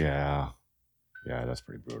Sledge. Yeah, that's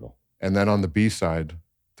pretty brutal. And then on the B side,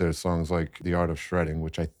 there's songs like The Art of Shredding,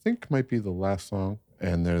 which I think might be the last song.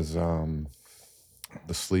 And there's The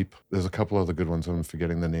Sleep. There's a couple other good ones I'm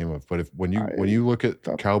forgetting the name of. But when you look at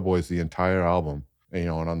Cowboys, the entire album, you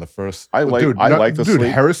know, and on the first, I like The Sleep.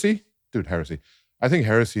 Heresy. I think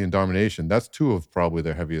Heresy and Domination, that's two of probably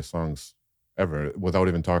their heaviest songs ever, without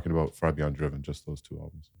even talking about Far Beyond Driven, just those two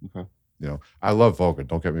albums. Okay. You know, I love Vulgar,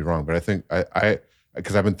 don't get me wrong, but I think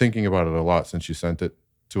because I've been thinking about it a lot since you sent it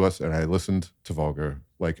to us, and I listened to Vulgar.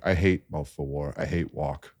 Like, I hate Mouth for War. I hate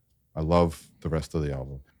Walk. I love the rest of the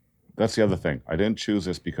album. That's the other thing. I didn't choose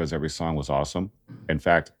this because every song was awesome. In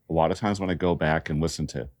fact, a lot of times when I go back and listen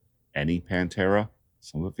to any Pantera,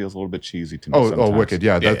 some of it feels a little bit cheesy to me. Oh, Wicked.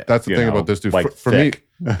 Yeah, that's the thing about this dude. Like for me,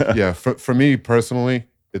 for me personally,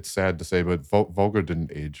 it's sad to say, but Vulgar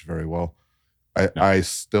didn't age very well. I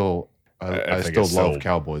still love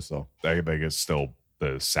Cowboys though. I think it's still,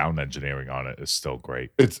 the sound engineering on it is still great.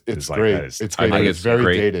 It's great. It's great. It's very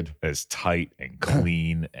great. dated. It's tight and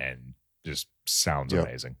clean and just sounds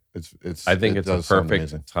amazing. I think it's a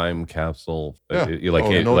perfect time capsule. Yeah.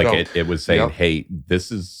 It was saying, hey,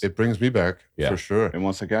 this is. It brings me back for sure. And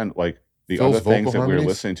once again, like the Phil's other things that we were harmonies.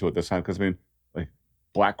 listening to at this time, because I mean, like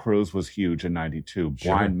Black Crowes was huge in '92,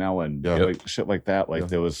 Blind Melon, like shit like that. Like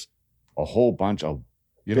there was a whole bunch of.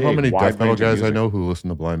 You know how many death metal guys I music. know who listen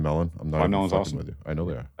to Blind Melon? I'm not Blind even Melon's fucking awesome. with you. I know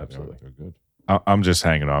they are. Absolutely. They're good. I'm just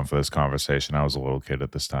hanging on for this conversation. I was a little kid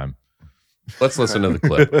at this time. Let's listen to the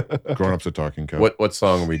clip. Grown-ups are talking, Kev. What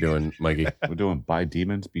song are we doing, Mikey? We're doing By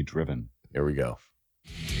Demons Be Driven. Here we go.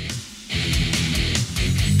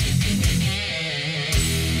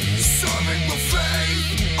 Serving the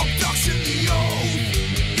faith, abduction the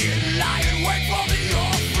oath, in lie and wait for the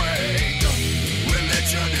afraid.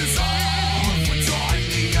 Religion is all for drawing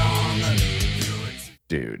the young.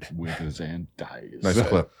 Dude, Withers and dies. Nice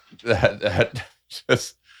clip. that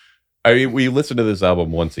just, I mean, we listen to this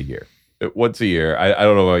album once a year. Once a year. I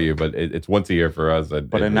don't know about you, but it's once a year for us.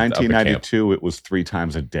 But in 1992, it was 3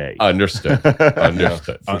 times a day. Understood.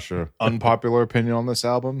 Understood. For sure. Unpopular opinion on this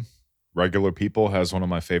album: Regular People has one of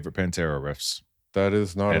my favorite Pantera riffs. That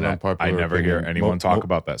is not And an unpopular I never opinion. hear anyone talk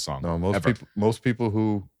about that song. No, ever. most people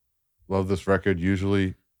who love this record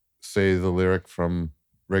usually say the lyric from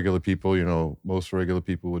Regular People. You know, most regular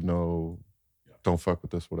people would know, "Don't fuck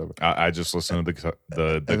with this," whatever. I just listen to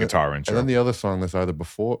the guitar intro. And then the other song that's either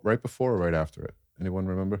right before or right after it. Anyone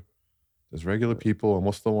remember? There's Regular People, and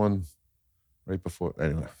what's the one right before?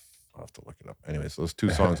 Anyway, I'll have to look it up. Anyways, so there's 2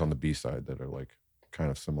 songs on the B side that are like kind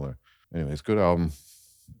of similar. Anyways, good album.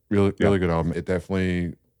 Really good album. It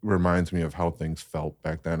definitely reminds me of how things felt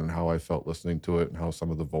back then and how I felt listening to it and how some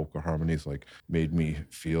of the vocal harmonies like made me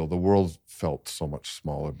feel. The world felt so much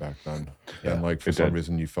smaller back then. Yeah, and like for it some did.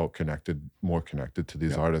 reason you felt more connected to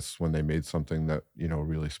these artists when they made something that, you know,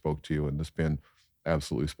 really spoke to you. And this band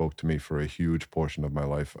absolutely spoke to me for a huge portion of my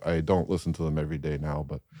life. I don't listen to them every day now,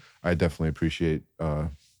 but I definitely appreciate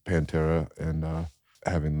Pantera and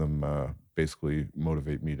having them basically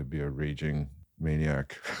motivate me to be a raging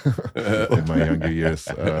maniac in my younger years.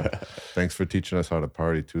 Thanks for teaching us how to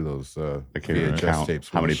party too. Those I can't even count tapes.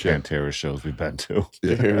 how were many shit. Pantera shows we've been to.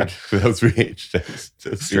 Dude, those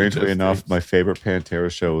VHS. Strangely enough, my favorite Pantera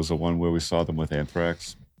show is the one where we saw them with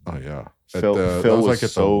Anthrax. Oh yeah, Phil that was like at the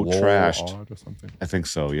so Lowell trashed. Odd or something. I think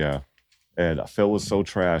so, yeah. And Phil was so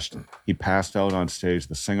trashed. He passed out on stage.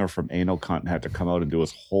 The singer from Anal Cunt had to come out and do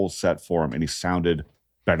his whole set for him, and he sounded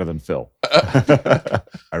better than Phil. I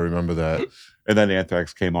remember that. And then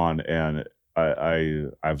Anthrax came on, and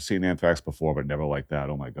I've seen Anthrax before, but never like that.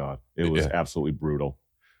 Oh my god, it was Yeah. absolutely brutal.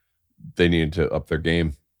 They needed to up their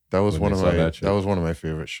game. That was When one they of saw my that shit. that was one of my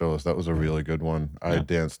favorite shows. That was a really good one. I Yeah.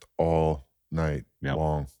 danced all night Yeah.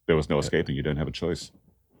 long. There was no escaping. You didn't have a choice.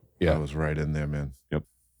 Yeah. I was right in there, man.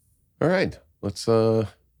 All right. Let's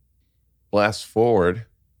blast forward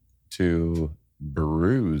to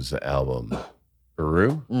Baru's album.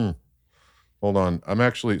 Baru? Hold on. I'm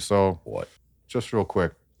actually What? just real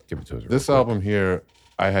quick. Give it to us. real This quick. album here,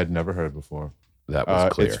 I had never heard before. That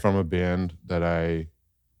was clear. It's from a band that I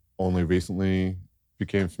only recently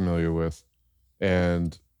became familiar with.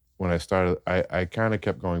 And when I started, I kind of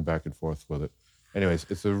kept going back and forth with it. Anyways,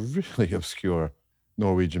 it's a really obscure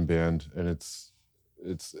Norwegian band, and it's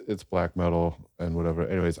black metal and whatever.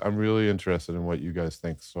 Anyways, I'm really interested in what you guys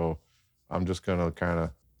think. So I'm just going to kind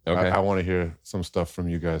of, Okay. I want to hear some stuff from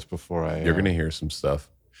you guys before I... You're going to hear some stuff.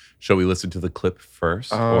 Shall we listen to the clip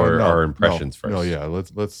first no, or our impressions first? No, yeah.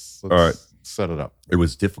 Let's right. set it up. It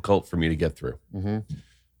was difficult for me to get through. hmm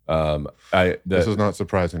This This is not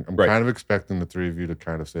surprising. I'm Right. kind of expecting the 3 of you to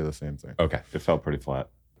kind of say the same thing. okay. It felt pretty flat.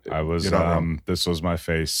 I was You're not wrong. this was my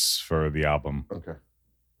face for the album. Okay.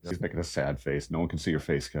 He's making a sad face. No one can see your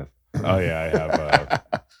face, Kev. Oh yeah, I have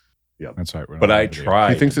that's right. we're But not I on video.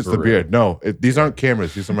 tried. He thinks it's the Baru. beard. No, these aren't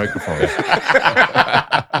cameras. These are microphones.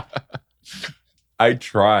 I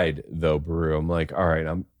tried though, Baru. I'm like, all right,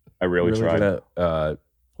 I'm I really tried. gonna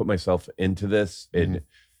put myself into this. And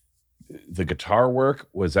the guitar work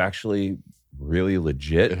was actually really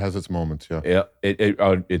legit. It has its moments, yeah. Yeah,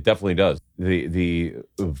 it definitely does. The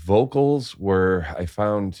vocals were, I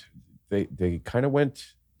found they kind of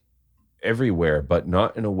went everywhere, but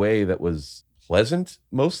not in a way that was pleasant.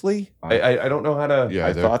 Mostly, I don't know how to. Yeah,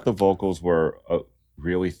 I they're- thought the vocals were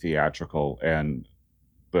really theatrical, and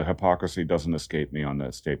the hypocrisy doesn't escape me on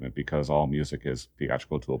that statement because all music is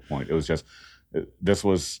theatrical to a point. It was just, this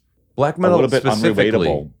was Black a metal little bit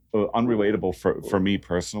specifically. unrelatable for me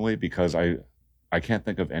personally, because I can't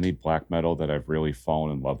think of any black metal that I've really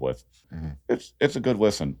fallen in love with. Mhm. It's a good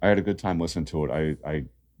listen. I had a good time listening to it. I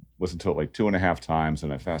listened to it like 2.5 times,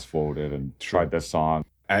 and I fast forwarded and tried this song.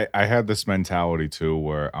 I had this mentality too,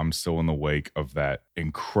 where I'm still in the wake of that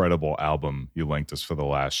incredible album you linked us for the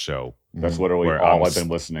last show. That's literally Where all I'm I've been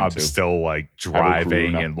listening I'm to. still like a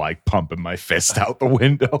driving Corona. and like pumping my fist out the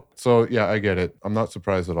window. So, yeah, I get it. I'm not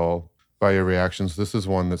surprised at all by your reactions. This is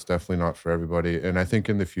one that's definitely not for everybody. And I think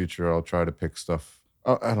in the future, I'll try to pick stuff.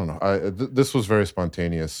 I don't know. This was very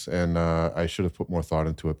spontaneous, and I should have put more thought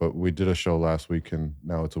into it. But we did a show last week, and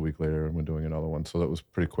now it's a week later, and we're doing another one. So that was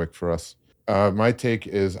pretty quick for us. My take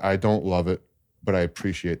is I don't love it, but I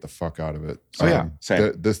appreciate the fuck out of it. Oh, yeah.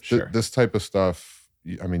 Same. Sure. This type of stuff,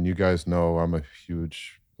 I mean, you guys know I'm a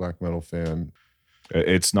huge black metal fan.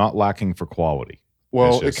 It's not lacking for quality.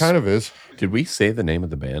 Well, Vicious. it kind of is. Did we say the name of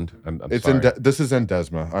the band? I'm It's sorry. this is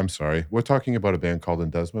Endesma. I'm sorry. We're talking about a band called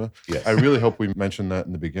Endesma. Yes. I really hope we mentioned that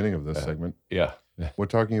in the beginning of this segment. Yeah. We're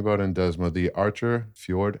talking about Endesma, the Archer,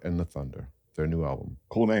 Fjord, and the Thunder. Their new album.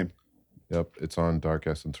 Cool name. Yep, it's on Dark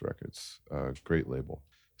Essence Records. Great label.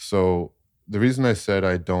 So the reason I said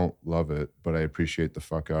I don't love it, but I appreciate the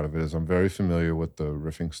fuck out of it, is I'm very familiar with the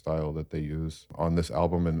riffing style that they use on this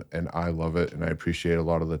album, and I love it, and I appreciate a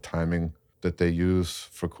lot of the timing that they use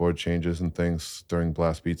for chord changes and things during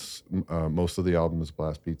blast beats. Most of the album is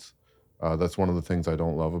blast beats. That's one of the things I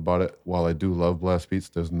don't love about it. While I do love blast beats,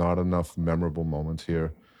 there's not enough memorable moments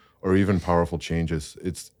here, or even powerful changes.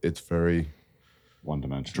 It's very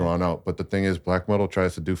One-dimensional. drawn out. But the thing is, black metal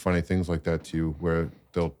tries to do funny things like that to you, where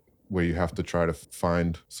you have to try to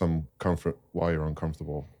find some comfort while you're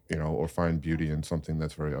uncomfortable, or find beauty in something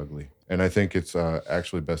that's very ugly. And I think it's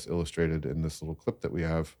actually best illustrated in this little clip that we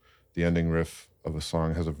have. The ending riff of a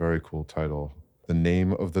song has a very cool title. The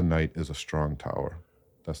name of the night is a strong tower.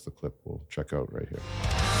 That's the clip we'll check out right here.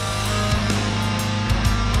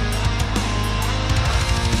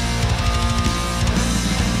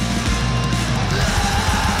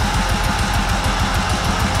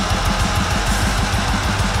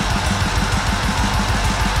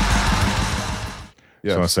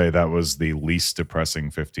 So I want to say that was the least depressing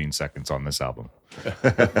 15 seconds on this album.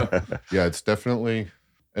 Yeah, it's definitely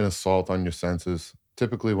an assault on your senses.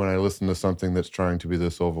 Typically, when I listen to something that's trying to be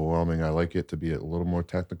this overwhelming, I like it to be a little more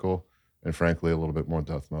technical and, frankly, a little bit more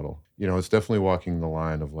death metal. It's definitely walking the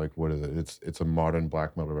line of, like, what is it? It's a modern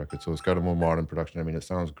black metal record, so it's got a more modern production. I mean, it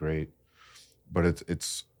sounds great, but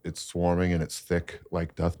it's swarming and it's thick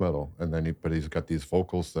like death metal. And then but he's got these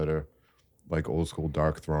vocals that are like old school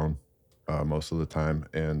Dark Throne most of the time,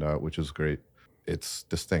 and which is great. It's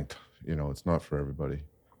distinct. It's not for everybody.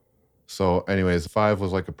 So anyways, 5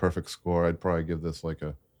 was like a perfect score. I'd probably give this like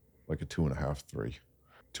a 2.5, 3.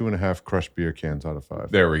 2.5 crushed beer cans out of 5.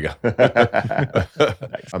 There we go.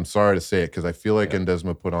 I'm sorry to say it, because I feel like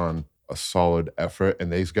Endesma put on a solid effort,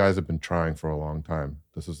 and these guys have been trying for a long time.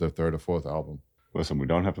 This is their 3rd or 4th album. Listen, we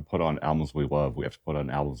don't have to put on albums we love. We have to put on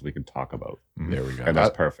albums we can talk about. There we go. And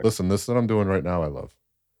that's perfect. Listen, this that I'm doing right now, I love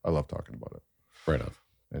talking about it. Right on.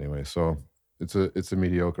 Anyway, so it's a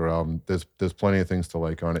mediocre album. There's plenty of things to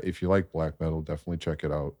like on it. If you like black metal, definitely check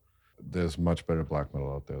it out. There's much better black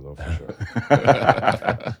metal out there, though, for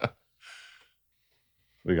sure.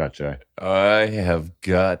 We got Jay. I have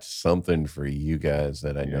got something for you guys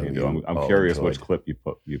that I know Yeah, you you do. I'm all curious enjoyed. which clip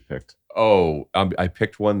you picked. Oh, I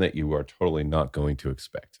picked one that you are totally not going to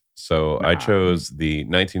expect. So I chose the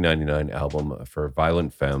 1999 album for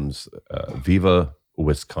Violent Femmes, Viva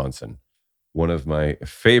Wisconsin. One of my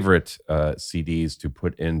favorite CDs to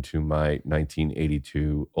put into my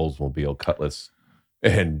 1982 Oldsmobile Cutlass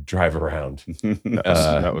and drive around.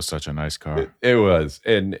 That was such a nice car. It was.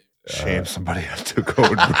 And Shame somebody had to go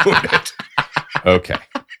and ruin it. okay.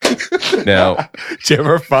 Now, Did you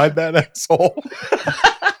ever find that asshole?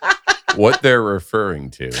 what they're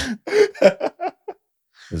referring to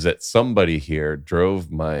is that somebody here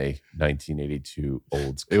drove my 1982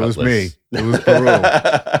 Olds It was Cutlass. me. It was Peru.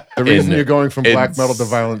 The reason you're going from black in metal to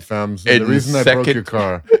Violent Femmes, and the reason I broke your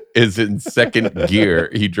car. is in second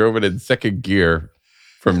gear. He drove it in second gear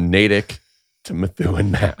from Natick to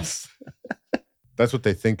Methuen, Mass. That's what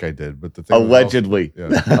they think I did, but the thing Allegedly.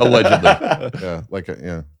 Was also, Allegedly.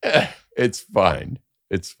 yeah. It's fine.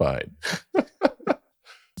 It's fine.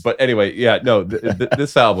 But anyway, yeah, no,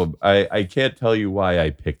 this album, I can't tell you why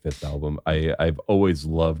I picked this album. I've always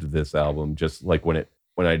loved this album, just like when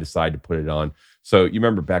I decided to put it on. So you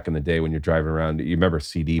remember back in the day when you're driving around, you remember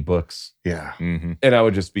CD books? Yeah. Mm-hmm. And I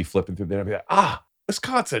would just be flipping through there and I'd be like,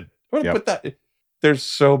 Wisconsin. I'm going to Yep. put that. There's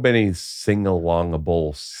so many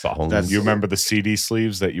sing-alongable songs. You remember the CD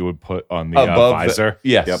sleeves that you would put on the Above visor?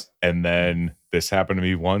 Yes. Yep. And then this happened to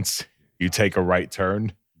me once. You take a right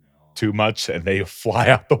turn too much and they fly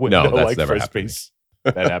out the window that's like never happened to me.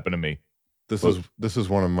 frisbees. That happened to me. This is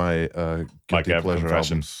one of my Mike, guilty I have a pleasure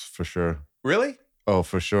confession. albums for sure. Really? Oh,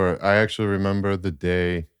 for sure. I actually remember the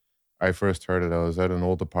day I first heard it. I was at an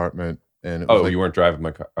old apartment, and it was Oh, like, you weren't driving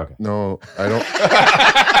my car. Okay. No, I don't.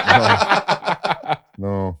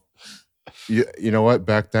 No. You know what?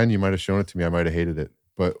 Back then, you might have shown it to me. I might have hated it,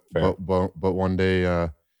 but Fair. but one day,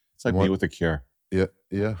 It's like me with The Cure. yeah.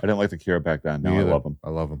 I didn't like The Cure back then. Now Me I either. love them. I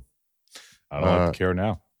love them. I don't like to care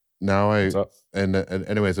now. Now What's up? and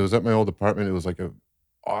anyways, it was at my old apartment. It was like a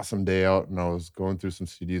awesome day out, and I was going through some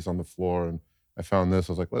CDs on the floor, and I found this.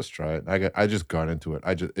 I was like, let's try it. I just got into it.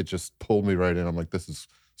 It just pulled me right in. I'm like, this is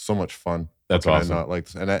so much fun. That's How can awesome. I not like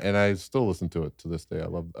this? And I still listen to it to this day. I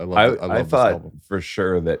love I this thought album. for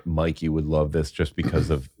sure that Mikey would love this just because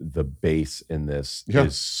of the bass in this Yeah.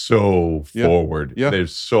 is so Yeah. forward. Yeah.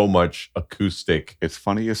 There's so much acoustic It's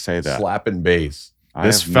funny you say that. slapping bass. I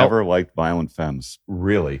This have felt- never liked Violent Femmes.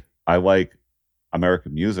 Really? I like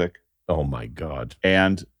American music, Oh my God.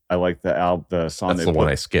 and I like the song. That's they the one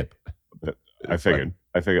put- I skip. I figured.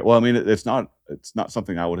 Well, I mean, it's not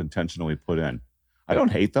something I would intentionally put in. I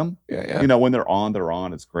don't hate them. Yeah, yeah. You know, when they're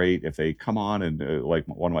on. It's great. If they come on and like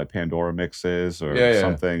one of my Pandora mixes or Yeah, yeah.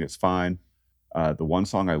 something, it's fine. The one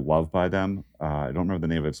song I love by them, I don't remember the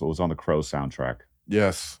name of it. So it was on the Crow soundtrack.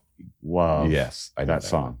 Yes. Love Yes, I know that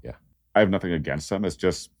song. Yeah. I have nothing against them. It's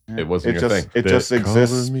just It wasn't your thing. It The just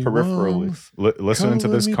exists Cover me peripherally. once. Listening to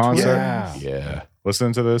Cover this me concert, twice. Yeah.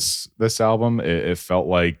 listening to this album, it felt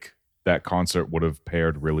like that concert would have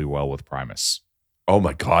paired really well with Primus. Oh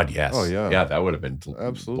my God, yes. Oh, yeah. Yeah, that would have been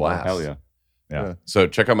Absolutely. blast. Hell yeah. Yeah. So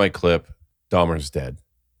check out my clip, Dahmer's Dead.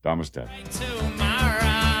 Dahmer's dead.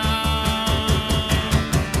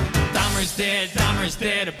 Dahmer's dead, Dahmer's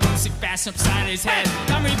dead. A broomstick fastened upside his head.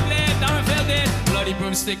 Dahmer bled, Dahmer fell dead. Bloody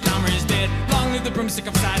broomstick, Dahmer is dead. Long live the broomstick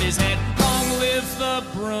upside his head. Long live the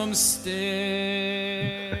broomstick.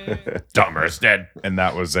 Dahmer's Dead. And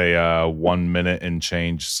that was a 1 minute and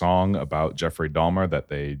change song about Jeffrey Dahmer that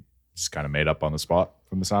they just kind of made up on the spot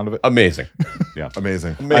from the sound of it. Amazing.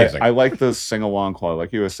 Amazing. Amazing. I like the sing along quality.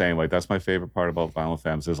 Like you were saying, like that's my favorite part about Violent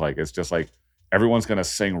Femmes is like it's just like everyone's gonna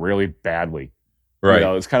sing really badly. right. You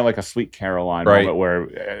know, it's kind of like a Sweet Caroline Right. moment where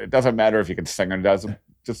it doesn't matter if you can sing or it doesn't.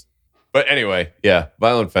 Just But anyway, yeah,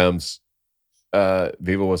 Violent Femmes,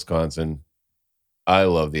 Viva Wisconsin. I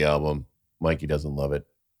love the album. Mikey doesn't love it.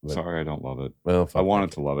 But, sorry, I don't love it. well, I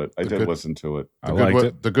wanted to love it. I The did good- listen to it. I liked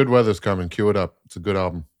it. The good weather's coming. Cue it up. It's a good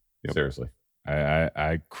album. seriously.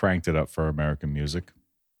 I cranked it up for American music.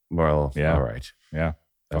 Well, Yeah. all right. Yeah.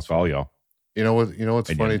 That's Fuck all y'all. You know what? You know what's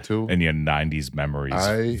And funny your- too? And your 90s memories.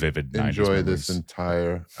 I vivid 90s enjoy memories. this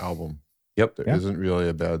entire album. Yep. There Yeah. not really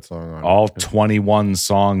a bad song on All it. 21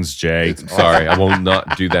 songs, Jay. It's Sorry, I will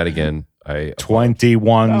not do that again.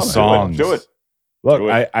 21 No, do it. songs. Do it. Look, Do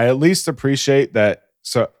it. I at least appreciate that.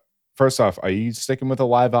 So, first off, are you sticking with a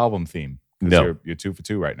live album theme? 'Cause No. You're 2 for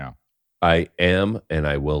 2 right now. I am, and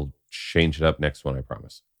I will change it up next one. I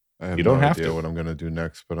promise. I have You don't no have idea to. what I'm going to do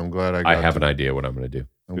next, but I'm glad I got I have to, an idea what I'm going to do.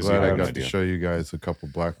 I'm Because glad you I have an got to idea. show you guys a couple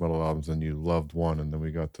black metal albums and you loved one and then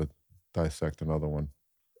we got to dissect another one.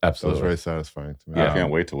 That was Absolutely. very satisfying to me. I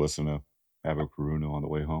can't wait to listen to Avo Caruno on the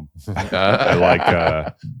way home. I like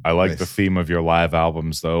the Nice. theme of your live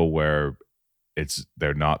albums though, where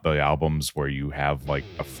they're not the albums where you have like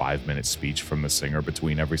a 5-minute speech from the singer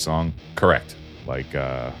between every song, Correct. like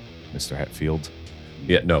Mr. Hetfield.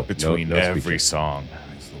 Yeah, no. Between no every speeches. song.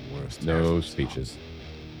 It's the worst. No speeches.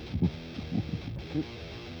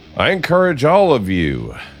 I encourage all of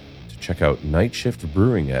you to check out Night Shift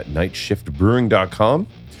Brewing at nightshiftbrewing.com.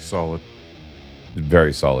 Solid.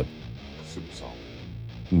 Very solid. Super solid.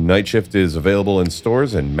 Night Shift is available in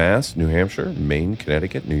stores in Mass, New Hampshire, Maine,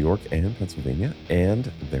 Connecticut, New York, and Pennsylvania.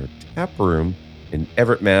 And their tap room in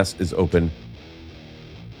Everett, Mass is open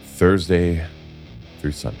Thursday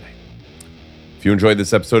through Sunday. If you enjoyed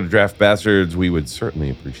this episode of Draft Bastards, we would certainly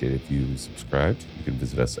appreciate it if you subscribed. You can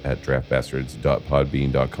visit us at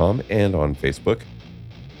draftbastards.podbean.com and on Facebook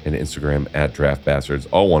and Instagram at Draft Bastards,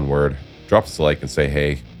 all one word. Drop us a like and say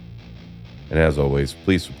hey. And as always,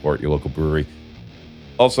 please support your local brewery.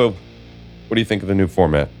 Also, what do you think of the new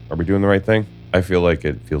format? Are we doing the right thing? I feel like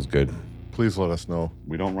it feels good. Please let us know.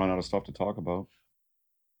 We don't run out of stuff to talk about.